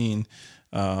 2019.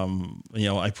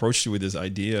 I approached you with this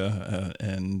idea,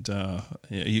 and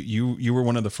you were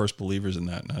one of the first believers in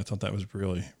that, and I thought that was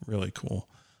really, really cool.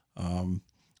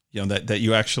 That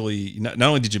you actually not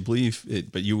only did you believe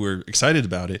it, but you were excited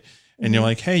about it, and you're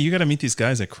like, hey, you got to meet these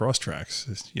guys at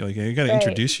Crosstracks. You're like, you got to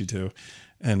introduce you to.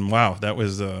 And wow, that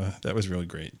was really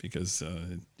great, because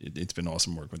it's been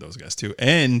awesome work with those guys too.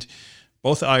 And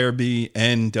both IRB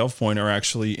and Delpoint are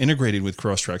actually integrated with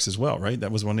Crosstracks as well, right?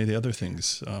 That was one of the other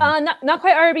things. Not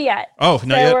quite IRB yet. Oh,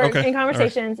 not yet. We're Okay. in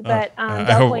conversations, All right. but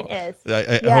I hope- Delpoint is.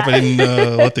 I hope I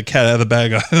didn't let the cat out of the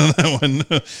bag on that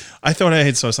one. I thought I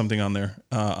had saw something on their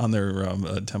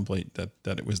template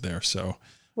that it was there. So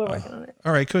We're working on it.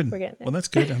 all right, good. We're getting there. Well, that's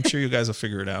good. I'm sure you guys will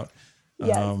figure it out.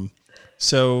 Yes.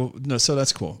 So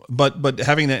that's cool. But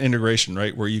having that integration,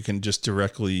 right, where you can just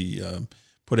directly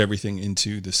put everything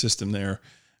into the system there,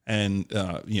 and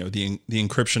the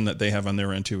encryption that they have on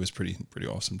their end too is pretty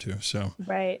awesome too. So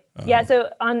Right. So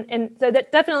that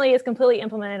definitely is completely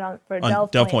implemented for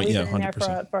Delpoint. Delpoint, We've yeah, been in there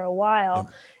 100%. for a while.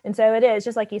 Yep. And so it is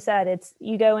just like you said, it's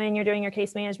you go in, you're doing your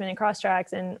case management and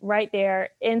Crosstracks, and right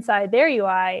there inside their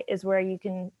UI is where you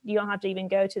don't have to even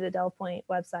go to the Delpoint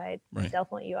website, Right.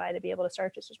 Delpoint UI, to be able to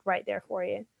search. It's just right there for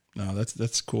you. no,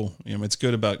 that's cool. It's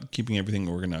good about keeping everything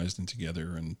organized and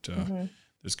together, and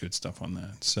there's good stuff on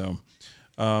that. So.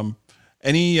 I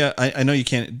know you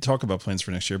can't talk about plans for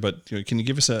next year, but can you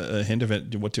give us a hint of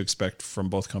it, what to expect from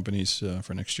both companies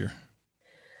for next year?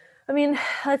 I mean,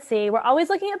 let's see. We're always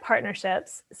looking at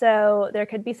partnerships, so there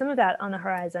could be some of that on the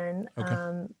horizon.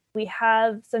 Okay. We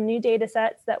have some new data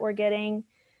sets that we're getting,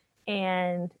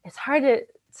 and it's hard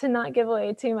to not give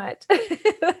away too much.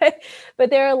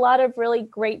 But there are a lot of really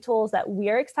great tools that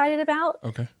we're excited about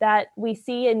Okay. that we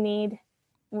see a need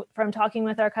from talking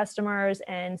with our customers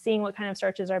and seeing what kind of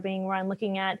searches are being run,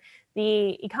 looking at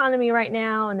the economy right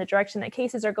now and the direction that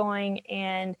cases are going,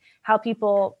 and how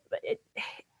people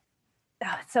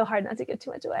it's so hard not to give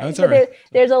too much away. That's But all right.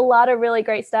 there's a lot of really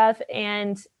great stuff.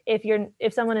 And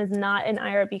if someone is not an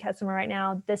IRB customer right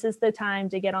now, this is the time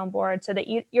to get on board so that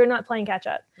you're not playing catch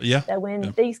up. Yeah. That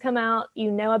when these come out,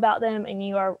 you know about them and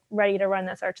you are ready to run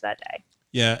that search that day.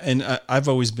 Yeah. And I've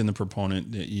always been the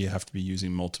proponent that you have to be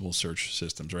using multiple search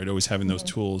systems, right? Always having those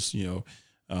tools,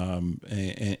 and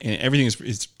everything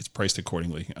is priced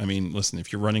accordingly. I mean, listen,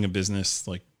 if you're running a business,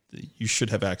 like you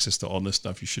should have access to all this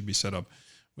stuff. You should be set up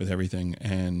with everything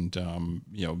and,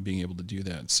 being able to do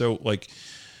that. So like,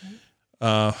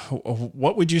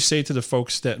 what would you say to the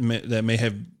folks that may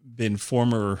have been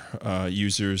former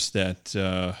users that,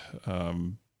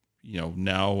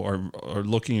 now are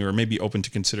looking or maybe open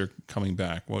to consider coming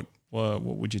back? What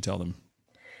would you tell them?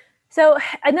 So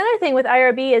another thing with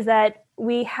IRB is that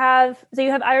you have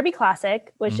IRB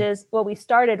Classic, which is what we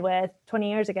started with 20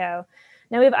 years ago.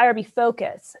 Now we have IRB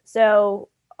Focus. So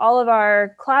all of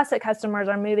our Classic customers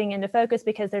are moving into Focus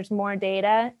because there's more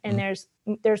data and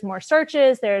there's more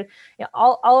searches. There's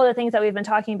all of the things that we've been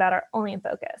talking about are only in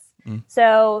Focus.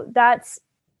 So that's,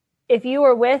 if you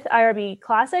were with IRB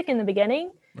Classic in the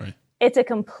beginning, right, it's a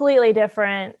completely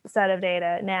different set of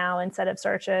data now and set of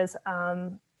searches.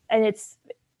 And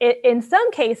in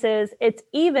some cases, it's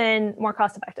even more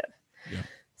cost effective. Yeah.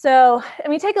 So,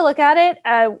 take a look at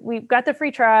it. We've got the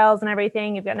free trials and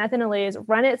everything. You've got nothing to lose.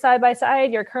 Run it side by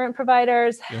side, your current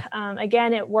providers. Yeah.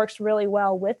 Again, it works really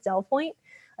well with DelvePoint.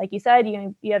 Like you said,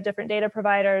 you have different data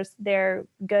providers. They're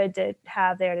good to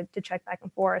have there to check back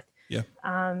and forth. Yeah.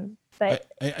 But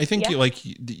I think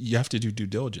you have to do due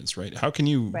diligence, right? How can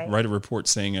you Right. write a report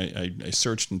saying I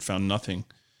searched and found nothing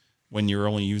when you're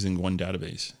only using one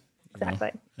database?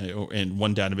 Exactly. And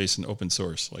one database in open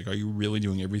source. Like, are you really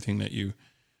doing everything that you're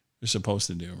supposed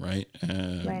to do, right?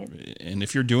 Right. And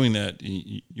if you're doing that,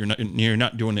 you're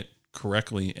not doing it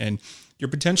correctly, and you're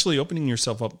potentially opening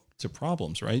yourself up to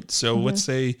problems, right? So let's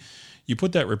say you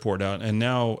put that report out, and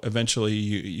now eventually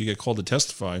you get called to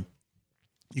testify.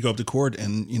 You go up to court,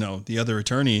 and the other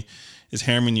attorney is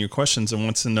hammering you questions and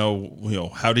wants to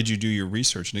know, how did you do your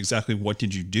research and exactly what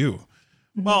did you do?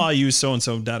 Well, I used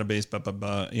so-and-so database,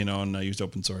 and I used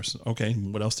open source. Okay,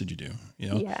 what else did you do?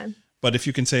 Yeah. But if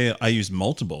you can say I use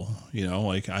multiple,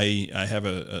 like I have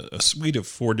a suite of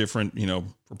 4 different,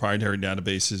 proprietary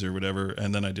databases or whatever,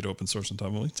 and then I did open source on top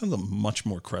of it, it sounds much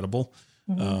more credible.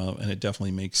 And it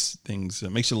definitely makes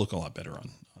you look a lot better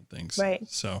on things. Right.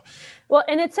 So, well,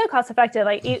 and it's so cost effective,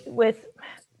 like with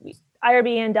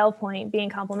IRB and DelvePoint being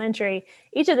complementary,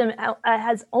 each of them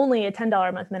has only a $10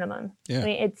 a month minimum. Yeah.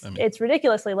 It's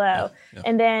ridiculously low. Yeah.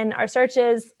 And then our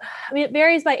searches, it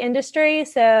varies by industry.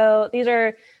 So these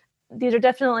are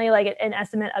definitely like an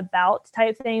estimate about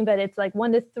type thing, but it's like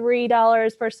 $1 to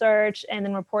 $3 per search. And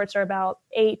then reports are about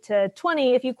 $8 to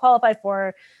 $20 if you qualify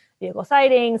for vehicle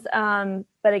sightings.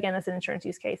 But again, that's an insurance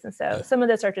use case. And so some of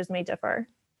the searches may differ.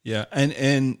 Yeah.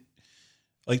 And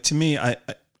like, to me, I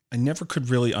never could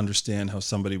really understand how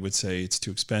somebody would say it's too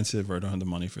expensive or I don't have the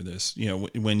money for this.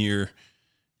 When you're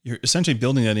essentially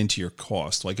building that into your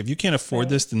cost. Like, if you can't afford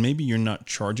this, then maybe you're not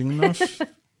charging enough.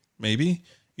 Maybe,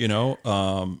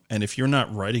 and if you're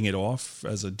not writing it off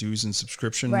as a dues and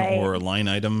subscription or a line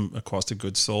item, a cost of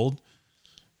goods sold,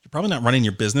 you're probably not running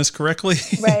your business correctly.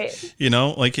 Right.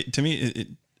 To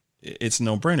me, it's a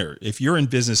no-brainer. If you're in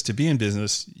business to be in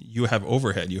business, you have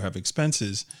overhead, you have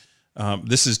expenses.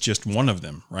 This is just one of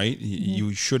them, right?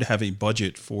 You should have a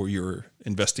budget for your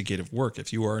investigative work.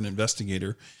 If you are an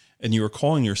investigator and you are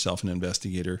calling yourself an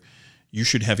investigator, you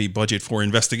should have a budget for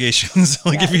investigations.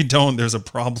 If you don't, there's a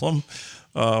problem.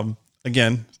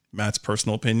 Again, Matt's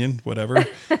personal opinion, whatever.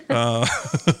 Well,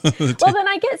 then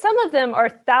I get some of them are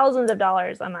thousands of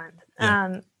dollars a month.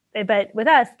 Yeah. But with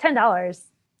us, $10,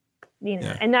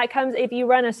 and that comes, if you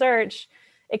run a search,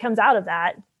 it comes out of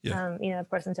that. Yeah. Of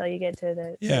course, until you get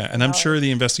to the and I'm sure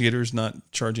the investigator is not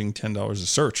charging $10 a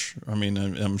search. I mean,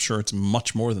 I'm sure it's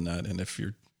much more than that. And if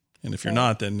you're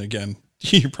not, then again,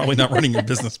 you're probably not running your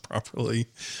business properly.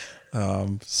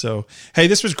 So, hey,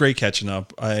 this was great catching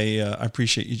up. I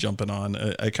appreciate you jumping on.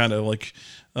 I kind of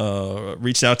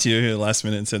reached out to you at the last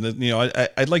minute and said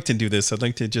that, I'd like to do this. I'd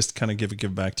like to just kind of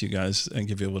give back to you guys and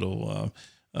give you a little,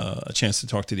 a chance to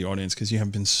talk to the audience, because you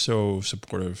have been so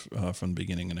supportive from the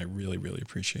beginning, and I really, really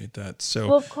appreciate that. So,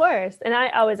 well, of course, and I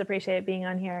always appreciate being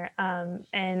on here.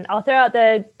 And I'll throw out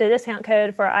the discount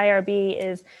code for IRB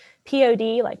is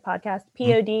POD, like podcast,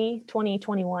 POD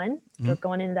 2021. We're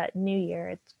going into that new year.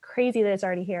 It's crazy that it's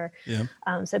already here. Yeah.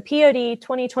 So POD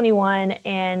 2021,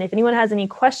 and if anyone has any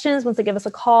questions, wants to give us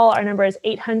a call, our number is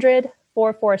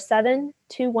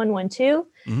 447-2112.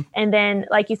 And then,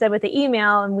 like you said, with the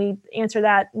email, and we answer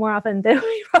that more often than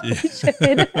we probably should.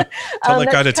 Tell that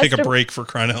guy to take a break, for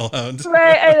crying out loud.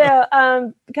 Right, I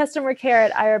know. Customer care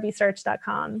at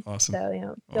irbsearch.com. Awesome.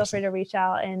 So, feel free to reach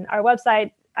out. And our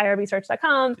website,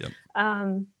 irbsearch.com. Yep.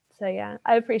 So yeah,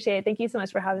 I appreciate it. Thank you so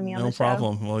much for having me on the show. No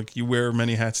problem. Well, you wear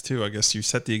many hats too. I guess you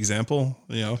set the example.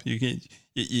 You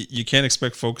can't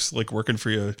expect folks like working for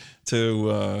you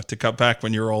to cut back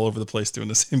when you're all over the place doing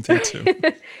the same thing too.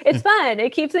 It's fun.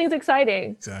 It keeps things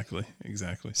exciting.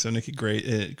 Exactly. So Nikki,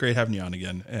 great having you on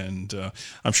again. And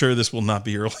I'm sure this will not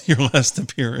be your last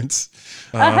appearance.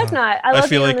 I hope not. I love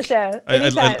being on the show.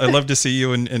 I'd love to see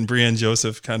you and Brianne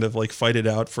Joseph kind of like fight it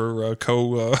out for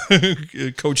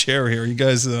co-chair here. You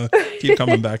guys keep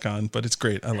coming back on, but it's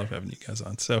great. I love having you guys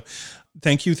on. So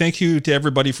thank you to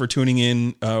everybody for tuning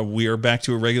in. We are back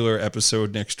to a regular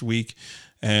episode next week.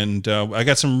 And I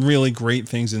got some really great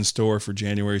things in store for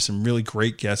January, some really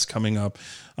great guests coming up.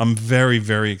 I'm very,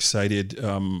 very excited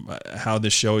how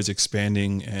this show is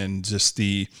expanding, and just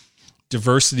the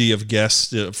diversity of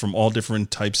guests from all different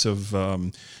types of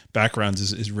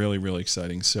backgrounds is really, really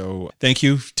exciting. So thank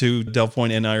you to Delve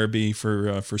Point and IRB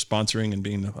for sponsoring and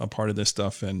being a part of this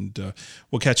stuff. And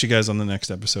we'll catch you guys on the next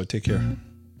episode. Take care.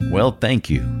 Well, thank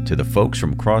you to the folks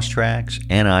from Crosstracks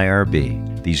and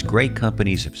IRB. These great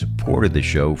companies have supported the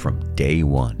show from day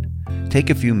one. Take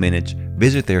a few minutes,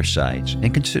 visit their sites,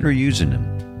 and consider using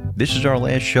them. This is our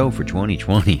last show for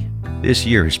 2020. This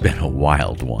year has been a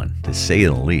wild one, to say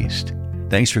the least.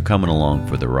 Thanks for coming along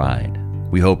for the ride.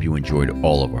 We hope you enjoyed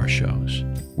all of our shows.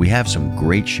 We have some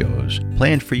great shows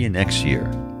planned for you next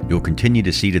year. You'll continue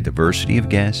to see the diversity of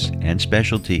guests and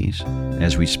specialties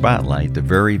as we spotlight the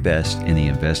very best in the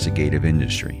investigative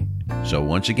industry. So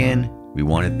once again, we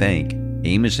want to thank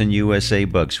Amos and USA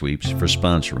Bug Sweeps for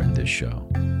sponsoring this show.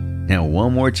 Now,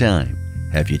 one more time,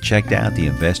 have you checked out the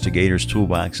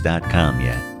investigatorstoolbox.com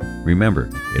yet? Remember,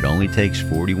 it only takes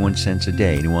 41 cents a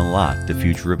day to unlock the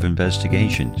future of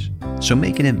investigations. So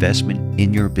make an investment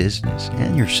in your business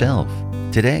and yourself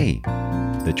today.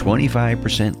 The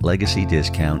 25% legacy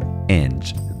discount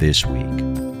ends this week.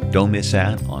 Don't miss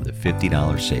out on the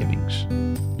 $50 savings.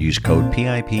 Use code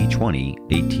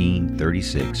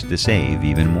PIP201836 to save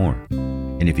even more.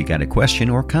 And if you got a question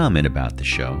or comment about the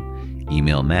show,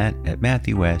 email Matt at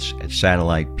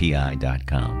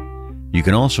matthews@satellitepi.com. You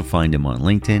can also find him on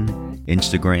LinkedIn,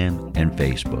 Instagram, and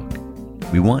Facebook.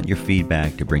 We want your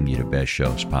feedback to bring you the best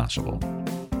shows possible.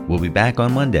 We'll be back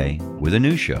on Monday with a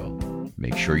new show.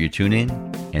 Make sure you tune in.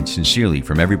 And sincerely,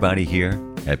 from everybody here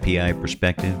at PI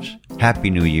Perspectives, Happy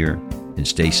New Year and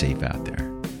stay safe out there.